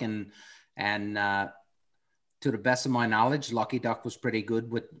Lucky Duck, and to the best of my knowledge, Lucky Duck was pretty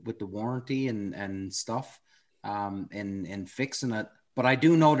good with the warranty and stuff, and fixing it. But I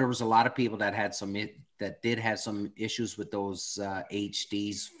do know there was a lot of people that did have some issues with those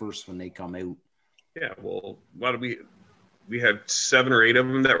HDs first when they come out. Yeah, well, what did we had 7 or 8 of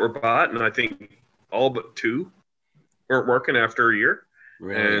them that were bought, and I think all but 2 weren't working after a year.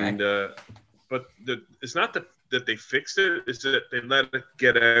 Really? And but it's not that they fixed it; it's that they let it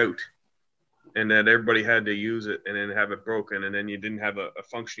get out, and that everybody had to use it, and then have it broken, and then you didn't have a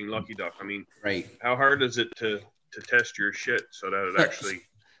functioning Lucky Duck. I mean, right? How hard is it to test your shit so that it actually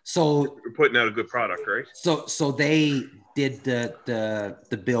you're putting out a good product, right? So they did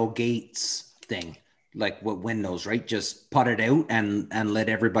the Bill Gates thing, like with Windows, right? Just put it out and let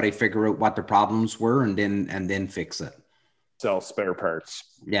everybody figure out what the problems were and then fix it. Sell spare parts.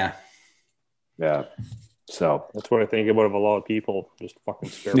 Yeah. So that's what I think about of a lot of people, just fucking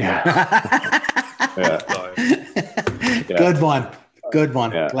spare parts. Good one.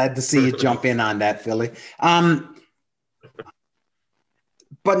 Yeah. Glad to see you jump in on that, Philly.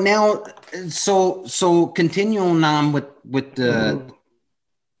 But now, so continuing on with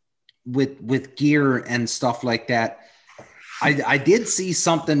gear and stuff like that, I did see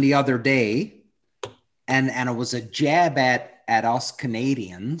something the other day, and it was a jab at us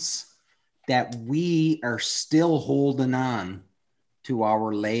Canadians that we are still holding on to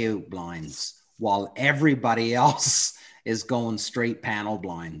our layout blinds while everybody else is going straight panel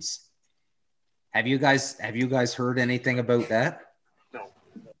blinds. Have you guys heard anything about that?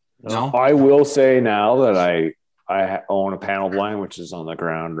 No. I will say now that I own a panel blind, which is on the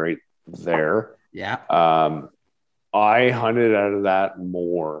ground right there. Yeah. I hunted out of that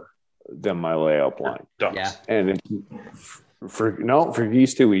more than my layout blind. Ducks. Yeah. And for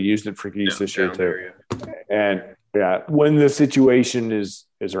geese too. We used it for geese this year down too. there, yeah. And yeah, when the situation is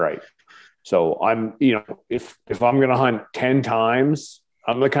right. So I'm, if I'm going to hunt 10 times,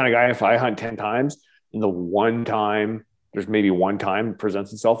 I'm the kind of guy, if I hunt 10 times and there's maybe one time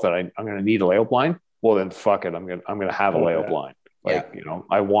presents itself that I'm going to need a layout blind. Well, then fuck it. I'm going to have a layout blind. Like,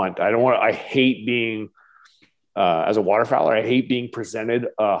 I hate being, as a waterfowler, I hate being presented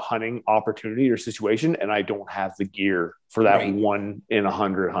a hunting opportunity or situation, and I don't have the gear for that Right. 1 in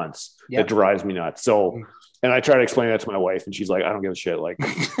 100 hunts. Yep. That drives me nuts. So, and I try to explain that to my wife, and she's like, "I don't give a shit." Like,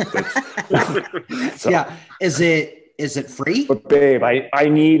 so, Yeah. Is it free? But babe, I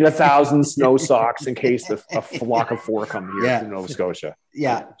need 1,000 snow socks in case a flock of 4 come here Yeah. to Nova Scotia.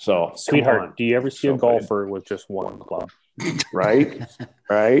 Yeah. So, come Sweetheart, on. do you ever see So a golfer with just one club? Right?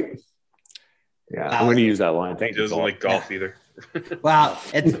 Yeah, I'm going to use that line. He Thank you. doesn't like golf either. Well,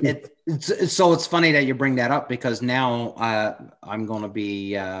 it's funny that you bring that up, because now I'm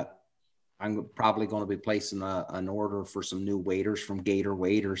probably going to be placing an order for some new waders from Gator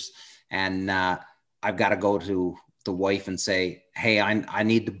Waders, and I've got to go to the wife and say, "Hey, I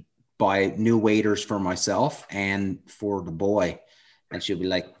need to buy new waders for myself and for the boy," and she'll be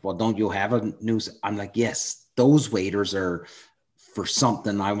like, "Well, don't you have a new?" I'm like, "Yes, those waders are for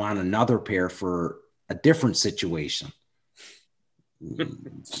something. I want another pair for a different situation."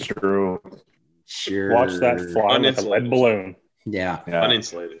 It's true. Sure. Watch that fly like a lead balloon. Yeah. Yeah.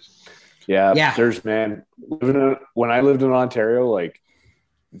 Uninsulated. Yeah. There's, man, when I lived in Ontario, like,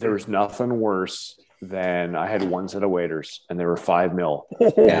 there was nothing worse than I had one set of waders, and they were 5 mil.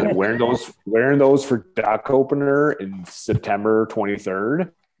 And wearing those for duck opener in September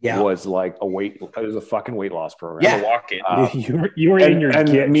 23rd was like it was a fucking weight loss program. Yeah. Walk in. You were in your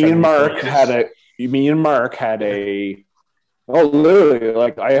kit. Me and Mark had a literally,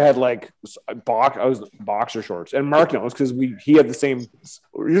 like, I had like I was boxer shorts, and Mark knows because he had the same.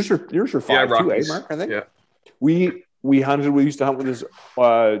 Yours were 5 too, eh, Mark? I think. Yeah. We hunted. We used to hunt with this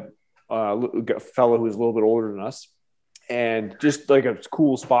fellow who was a little bit older than us, and just like a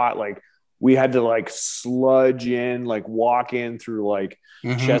cool spot. Like, we had to like sludge in, like walk in through like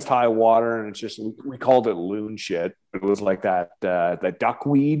chest high water, and it's just, we called it loon shit. It was like that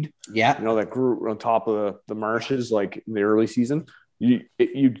duckweed, that grew on top of the marshes, like in the early season.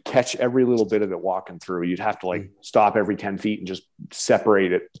 You'd catch every little bit of it walking through. You'd have to like stop every 10 feet and just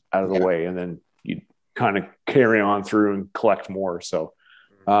separate it out of the way, and then you'd kind of carry on through and collect more. So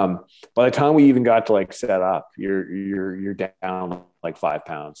by the time we even got to like set up, you're down like 5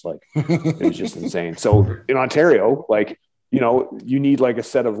 pounds. Like, it was just insane. So in Ontario, like, you need like a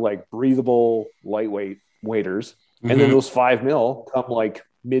set of like breathable, lightweight waders. And then those 5 mil come like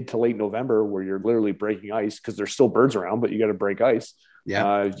mid to late November, where you're literally breaking ice, because there's still birds around, but you got to break ice.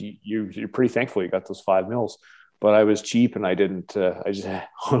 Yeah. You're pretty thankful you got those 5 mils, but I was cheap, and I didn't, I just had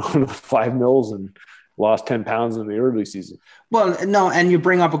 5 mils and lost 10 pounds in the early season. Well, no. And you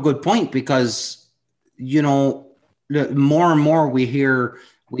bring up a good point, because, more and more we hear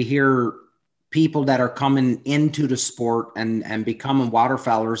people that are coming into the sport and becoming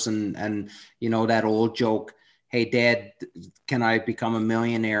waterfowlers, and that old joke, "Hey, Dad, can I become a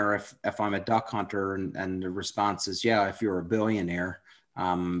millionaire if I'm a duck hunter?" And the response is, "Yeah, if you're a billionaire."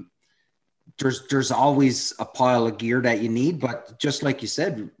 There's always a pile of gear that you need, but just like you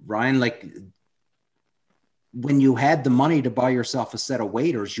said, Ryan, like, when you had the money to buy yourself a set of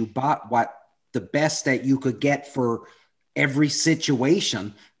waders, you bought the best that you could get for every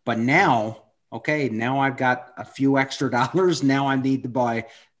situation. But now I've got a few extra dollars. Now I need to buy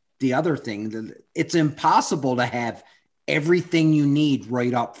the other thing. It's impossible to have everything you need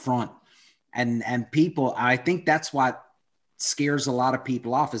right up front. And people, I think that's what scares a lot of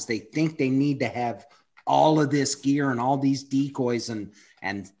people off, is they think they need to have all of this gear and all these decoys and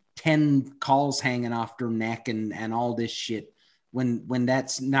 10 calls hanging off their neck and all this shit, when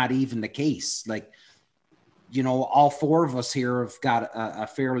that's not even the case. Like, all 4 of us here have got a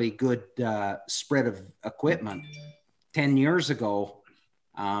fairly good spread of equipment. 10 years ago,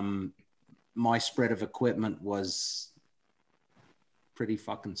 my spread of equipment was pretty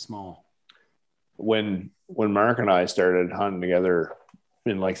fucking small. When Mark and I started hunting together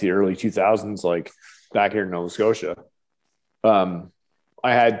in like the early 2000s, like back here in Nova Scotia,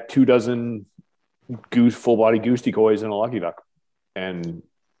 I had 24 full body goose decoys and a lucky duck, and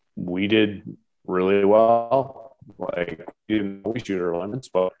we did really well. Like, we didn't always shoot our limits,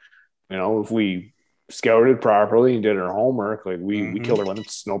 but You know, if we scouted properly and did our homework, like we killed our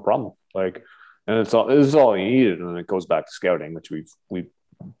limits, no problem. Like, and this is all you needed. And it goes back to scouting, which we've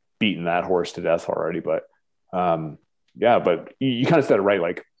beaten that horse to death already. But yeah, but you kind of said it right.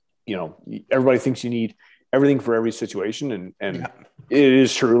 Like, you know, everybody thinks you need everything for every situation, and it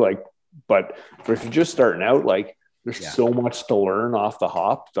is true. Like, but if you're just starting out, like, there's so much to learn off the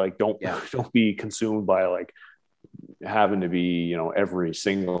hop. Like, don't be consumed by like having to be, you know, every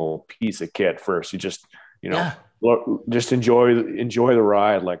single piece of kit first. You just, you know, just enjoy the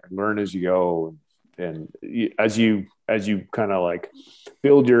ride, like learn as you go. And as you kind of like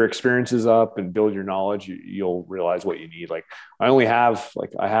build your experiences up and build your knowledge, you'll realize what you need. Like I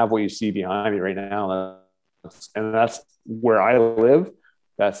have what you see behind me right now. That's where I live.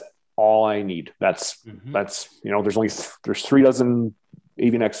 That's all I need. That's, you know, there's 3 dozen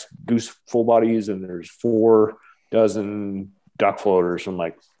AVNX goose full bodies and there's 4 dozen duck floaters. I'm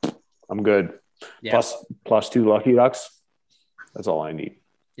like, I'm good. Yeah. Plus 2 lucky ducks. That's all I need.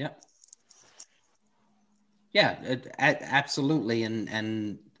 Yeah. Yeah, absolutely.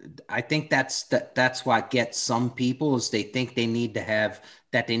 And I think that's what gets some people is they think they need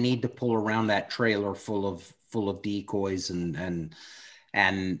to pull around that trailer full of decoys and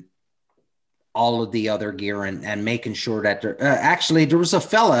all of the other gear and making sure that actually there was a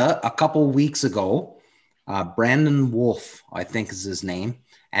fella a couple weeks ago, Brandon Wolf, I think is his name.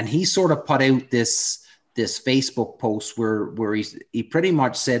 And he sort of put out this Facebook post where he pretty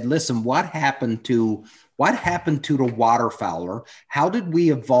much said, listen, what happened to the waterfowler? How did we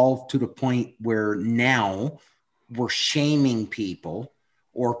evolve to the point where now we're shaming people,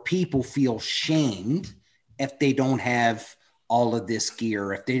 or people feel shamed if they don't have all of this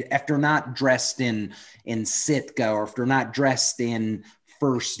gear, if they're not dressed in Sitka, or if they're not dressed in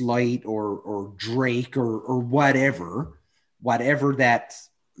First Light or Drake or whatever that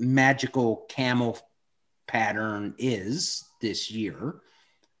magical camel pattern is this year.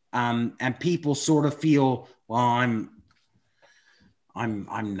 And people sort of feel, well, I'm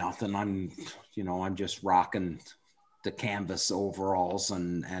nothing. I'm just rocking the canvas overalls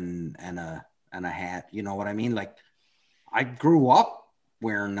and a hat. You know what I mean? Like I grew up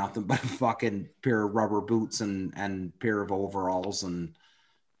wearing nothing but a fucking pair of rubber boots and pair of overalls, and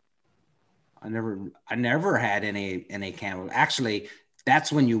I never had any camo. Actually,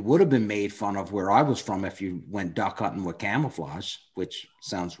 that's when you would have been made fun of where I was from if you went duck hunting with camouflage, which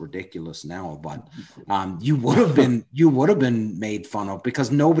sounds ridiculous now, but you would have been made fun of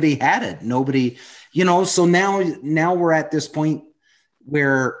because nobody had it. Nobody, you know, so now we're at this point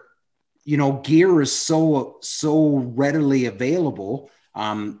where, you know, gear is so readily available.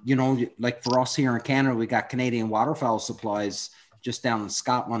 You know, like for us here in Canada, we got Canadian Waterfowl Supplies just down in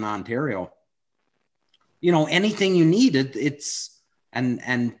Scotland, Ontario. You know, anything you needed, it's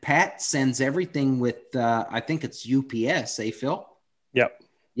and Pat sends everything with I think it's UPS, Phil? Yep.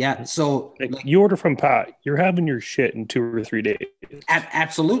 Yeah. So like, you order from Pat, you're having your shit in 2 or 3 days.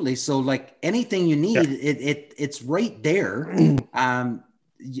 Absolutely. So like anything you need, it's right there.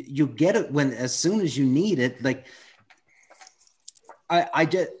 You get it as soon as you need it. Like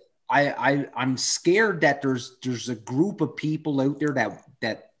I'm scared that there's a group of people out there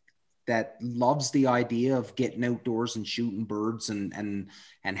that loves the idea of getting outdoors and shooting birds and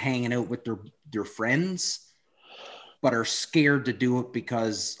hanging out with their friends, but are scared to do it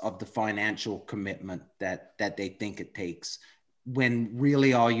because of the financial commitment that they think it takes, when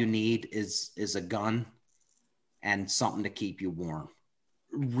really all you need is a gun and something to keep you warm.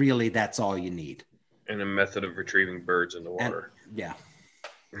 Really, that's all you need. And a method of retrieving birds in the water. Yeah.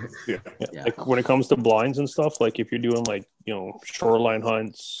 Like when it comes to blinds and stuff, like if you're doing like, you know, shoreline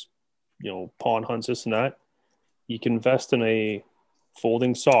hunts, you know, pond hunts, this and that, you can invest in a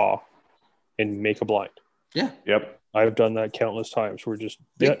folding saw and make a blind. Yeah. Yep. I've done that countless times. We're just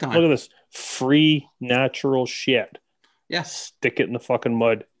Big time. Look at this free natural shit. Yeah. Stick it in the fucking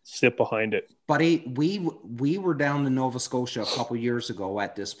mud, sit behind it. Buddy, we were down in Nova Scotia a couple years ago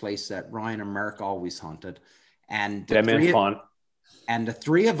at this place that Ryan and Mark always hunted. And the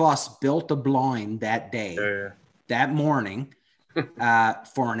 3 of us built a blind that day, that morning,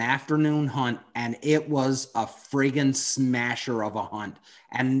 for an afternoon hunt, and it was a friggin' smasher of a hunt.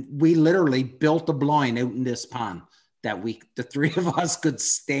 And we literally built a blind out in this pond that the 3 of us could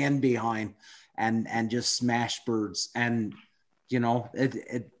stand behind and just smash birds. And you know,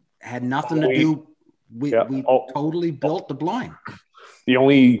 it had nothing to do. We totally built the blind. The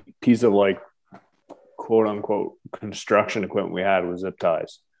only piece of like quote unquote construction equipment we had was zip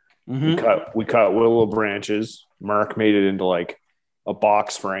ties. Mm-hmm. We cut willow branches. Mark made it into like a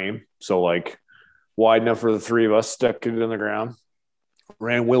box frame, so like wide enough for the 3 of us, stuck it in the ground.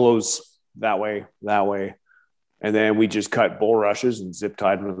 ran willows that way. And then we just cut bulrushes and zip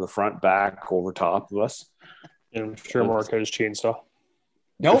tied them to the front back over top of us. And I'm sure Mark had his chainsaw.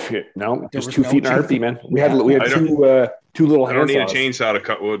 Nope. No, There just was 2 no feet in a heartbeat, man. We had two little I don't need a handsaws. chainsaw to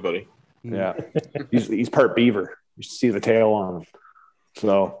cut wood, buddy. Yeah, he's part beaver. You should see the tail on him.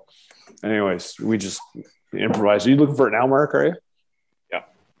 So, anyways, we just improvised. Are you looking for it now, Mark? Are you?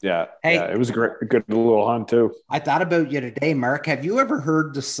 Yeah. Hey. Yeah. It was a good little hunt too. I thought about you today, Mark. Have you ever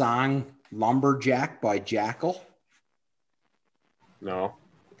heard the song Lumberjack by Jackal? No.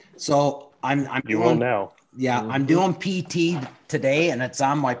 So I'm You will now. Yeah, I'm doing PT today, and it's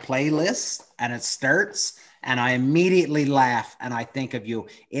on my playlist, and it starts, and I immediately laugh, and I think of you.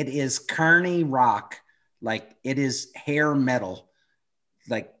 It is Carney rock, like it is hair metal,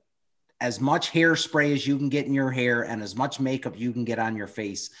 like as much hairspray as you can get in your hair and as much makeup you can get on your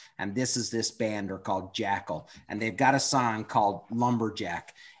face. And this band are called Jackal, and they've got a song called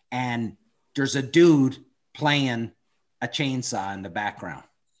Lumberjack, and there's a dude playing a chainsaw in the background.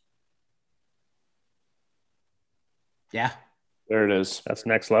 Yeah. There it is. That's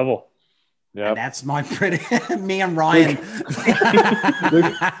next level. Yeah. And that's my pretty, me and Ryan.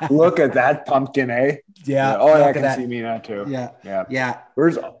 Look at that pumpkin, eh? Yeah. Oh, yeah, I look can at see that. me now too. Yeah. Yeah. Yeah.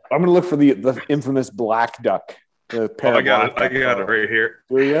 I'm gonna look for the infamous black duck. The pair I of got it. black I got it duck. right here.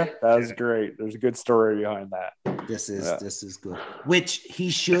 Do you? That's great. There's a good story behind that. This is good. Which he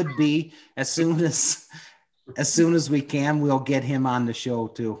should be as soon as we can, we'll get him on the show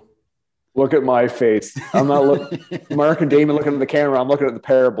too. Look at my face. I'm not looking. Mark and Damon looking at the camera. I'm looking at the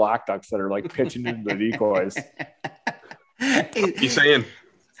pair of black ducks that are like pitching into the decoys. He's saying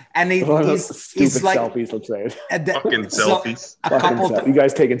And he's Stupid like selfies. Let's say it. fucking selfies. A couple You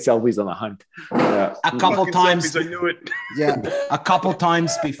guys taking selfies on the hunt. Yeah. a couple Fucking times. selfies, I knew it. Yeah, a couple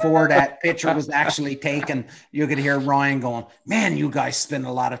times before that picture was actually taken, you could hear Ryan going, "Man, you guys spend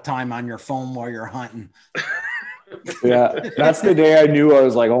a lot of time on your phone while you're hunting." Yeah, that's the day I knew I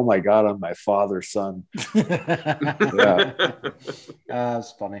was like, "Oh my god, I'm my father's son." Yeah.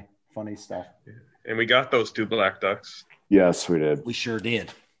 It's funny stuff. And we got those 2 black ducks. Yes, we did. We sure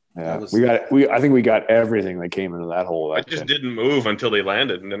did. Yeah, was- I think we got everything that came into that hole. I just didn't move until they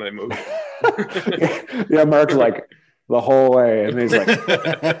landed, and then I moved. Yeah, Mark's like the whole way, and he's like,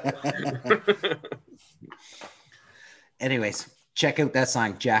 Anyways, check out that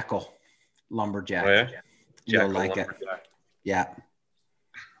song, Jackal, Lumberjack. Oh, yeah? You'll Jackal like it. Lumberjack. Yeah.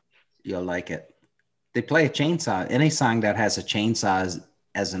 You'll like it. They play a chainsaw. Any song that has a chainsaw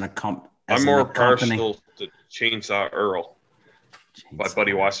as an accompaniment. I'm more partial to Chainsaw Earl. My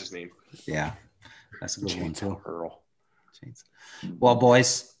buddy, what's his name? Yeah. That's a good one too. Earl. Well,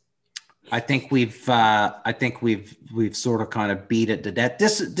 boys, I think we've sort of kind of beat it to death.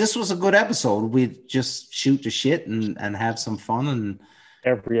 This was a good episode. We just shoot the shit and have some fun, and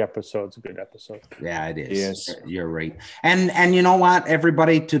Every episode's a good episode. yeah, it is. Yes. You're right. And you know what,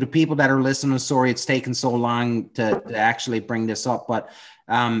 everybody, to the people that are listening, sorry it's taken so long to actually bring this up, but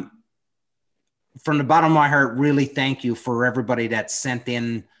from the bottom of my heart, really thank you for everybody that sent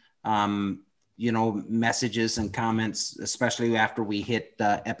in messages and comments, especially after we hit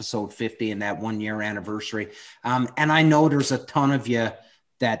episode 50 and that 1 year anniversary. And I know there's a ton of you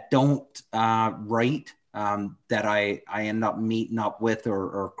that don't write, that I end up meeting up with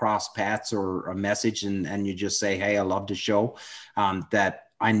or cross paths or a message and you just say, "Hey, I love the show," that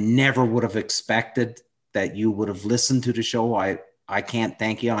I never would have expected that you would have listened to the show. I can't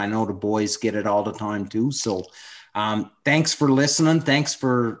thank you. I know the boys get it all the time too. So thanks for listening. Thanks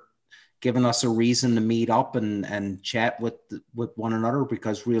for giving us a reason to meet up and chat with one another,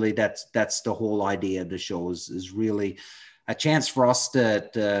 because really that's the whole idea of the show is really a chance for us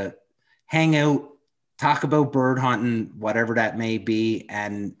to hang out, talk about bird hunting, whatever that may be,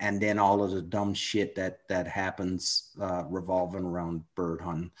 and then all of the dumb shit that happens revolving around bird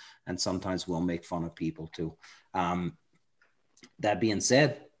hunting. And sometimes we'll make fun of people too. That being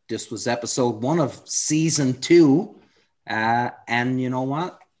said, this was episode 1 of season 2. And you know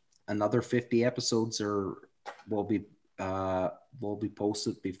what? Another 50 episodes will be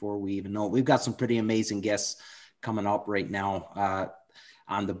posted before we even know it. We've got some pretty amazing guests coming up right now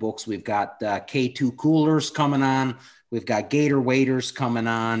on the books. We've got K2 Coolers coming on. We've got Gator Waders coming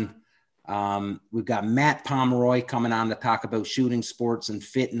on. We've got Matt Pomeroy coming on to talk about shooting sports and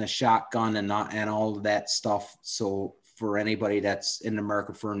fitting a shotgun and all of that stuff. So for anybody that's in the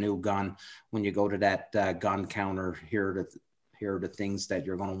market for a new gun, when you go to that gun counter, here are the things that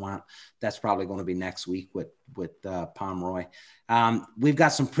you're going to want. That's probably going to be next week with Pomeroy. We've got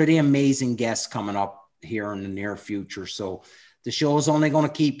some pretty amazing guests coming up here in the near future. So the show is only going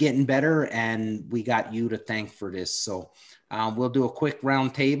to keep getting better, and we got you to thank for this. So we'll do a quick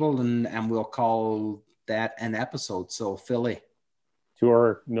round table and we'll call that an episode. So Philly. To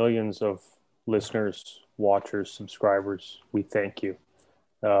our millions of listeners, watchers, subscribers, we thank you.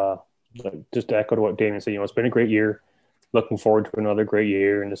 Just to echo what Damien said, it's been a great year. Looking forward to another great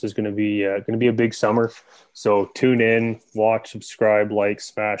year, and this is going to be a big summer. So tune in, watch, subscribe, like,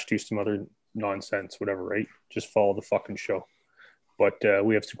 smash, do some other nonsense, whatever. Right? Just follow the fucking show. But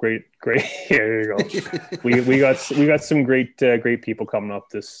we have some great. Here you go. we got some great people coming up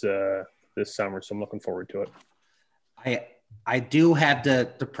this summer, so I'm looking forward to it. I do have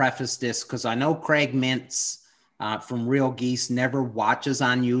to preface this because I know Craig Mintz from Real Geese never watches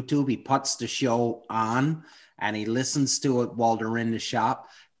on YouTube. He puts the show on and he listens to it while they're in the shop.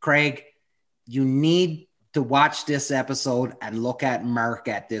 Craig, you need to watch this episode and look at Mark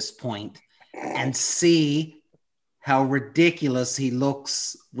at this point and see how ridiculous he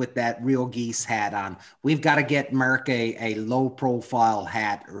looks with that Real Geese hat on. We've got to get Mark a low profile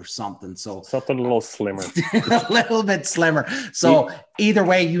hat or something. So something a little slimmer, a little bit slimmer. So either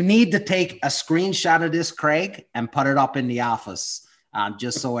way, you need to take a screenshot of this, Craig, and put it up in the office,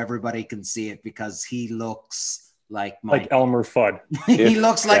 just so everybody can see it, because he looks like Elmer Fudd. He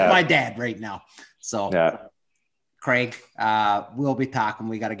looks like my dad right now. So Craig, we'll be talking.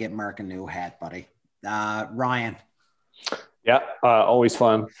 We got to get Mark a new hat, buddy. Ryan. Yeah, always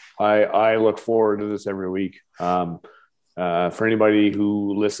fun. I look forward to this every week. For anybody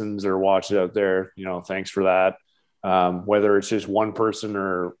who listens or watches out there, thanks for that. Whether it's just one person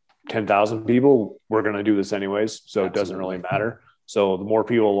or 10,000 people, we're going to do this anyways. So It doesn't really matter. So the more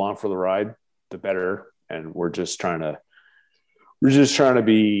people along for the ride, the better. And we're just trying to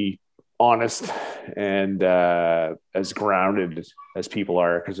be honest and as grounded as people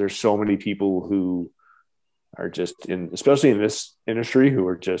are, because there's so many people who are just especially in this industry, who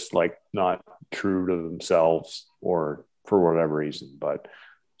are just like not true to themselves or for whatever reason. But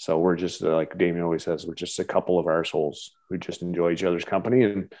so we're just like Damien always says, we're just a couple of arseholes who just enjoy each other's company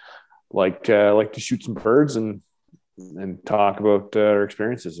and like to shoot some birds and talk about our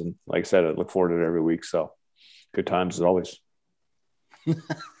experiences. And like I said, I look forward to it every week. So good times as always.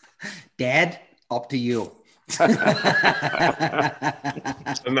 Dad, up to you. I'm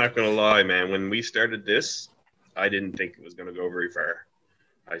not going to lie, man. When we started this, I didn't think it was going to go very far.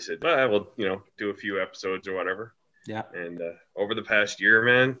 I said, well, we'll, do a few episodes or whatever. Yeah. And over the past year,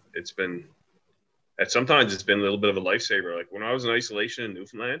 man, sometimes it's been a little bit of a lifesaver. Like when I was in isolation in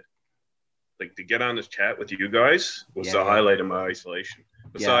Newfoundland, like to get on this chat with you guys was the highlight of my isolation.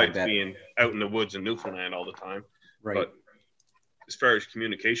 Besides being out in the woods in Newfoundland all the time. Right. But as far as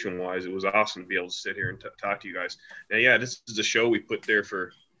communication wise, it was awesome to be able to sit here and talk to you guys. Now, this is a show we put there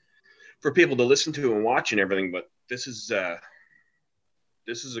for people to listen to and watch and everything, but this is a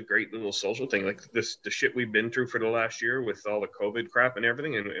great little social thing. Like the shit we've been through for the last year with all the COVID crap and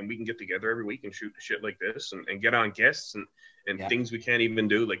everything, and we can get together every week and shoot shit like this and get on guests and things we can't even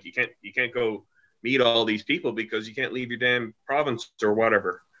do. Like you can't go meet all these people because you can't leave your damn province or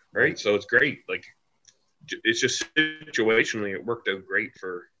whatever, right? So it's great. Like it's just situationally it worked out great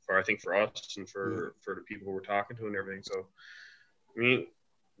for I think for us and for the people we're talking to and everything. So I mean,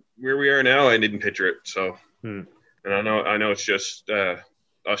 where we are now, I didn't picture it. So and I know it's just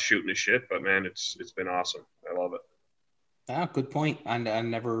us shooting the shit, but man, it's been awesome. I love it. Good point. I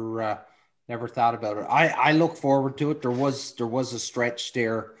never thought about it. I look forward to it. There was a stretch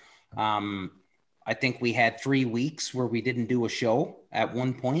there. I think we had 3 weeks where we didn't do a show at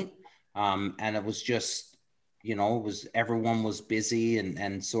one point. And it was just, everyone was busy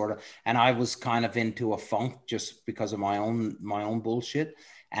and sort of, and I was kind of into a funk just because of my own bullshit.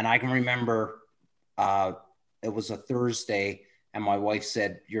 And I can remember it was a Thursday and my wife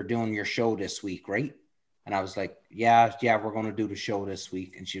said, "You're doing your show this week, right?" And I was like, yeah, we're going to do the show this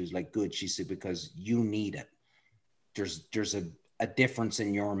week. And she was like, good. She said, because you need it. There's a difference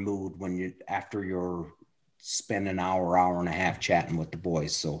in your mood after you're spend an hour and a half chatting with the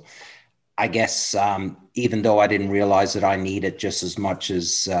boys. So I guess even though I didn't realize that I need it just as much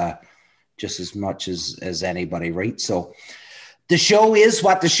as anybody, right? So the show is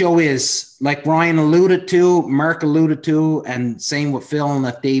what the show is. Like Ryan alluded to, Mark alluded to, and same with Phil. And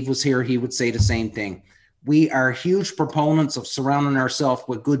if Dave was here, he would say the same thing. We are huge proponents of surrounding ourselves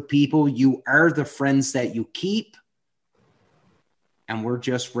with good people. You are the friends that you keep. And we're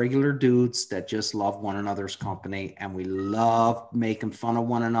just regular dudes that just love one another's company. And we love making fun of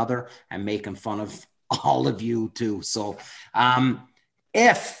one another and making fun of all of you too. So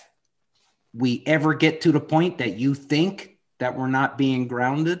if we ever get to the point that you think that we're not being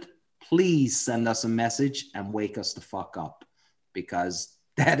grounded, please send us a message and wake us the fuck up, because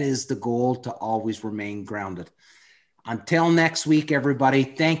that is the goal, to always remain grounded. Until next week, everybody,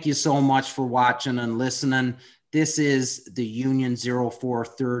 thank you so much for watching and listening. This is the Union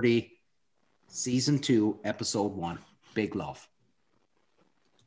 0430 Season 2, Episode 1. Big love.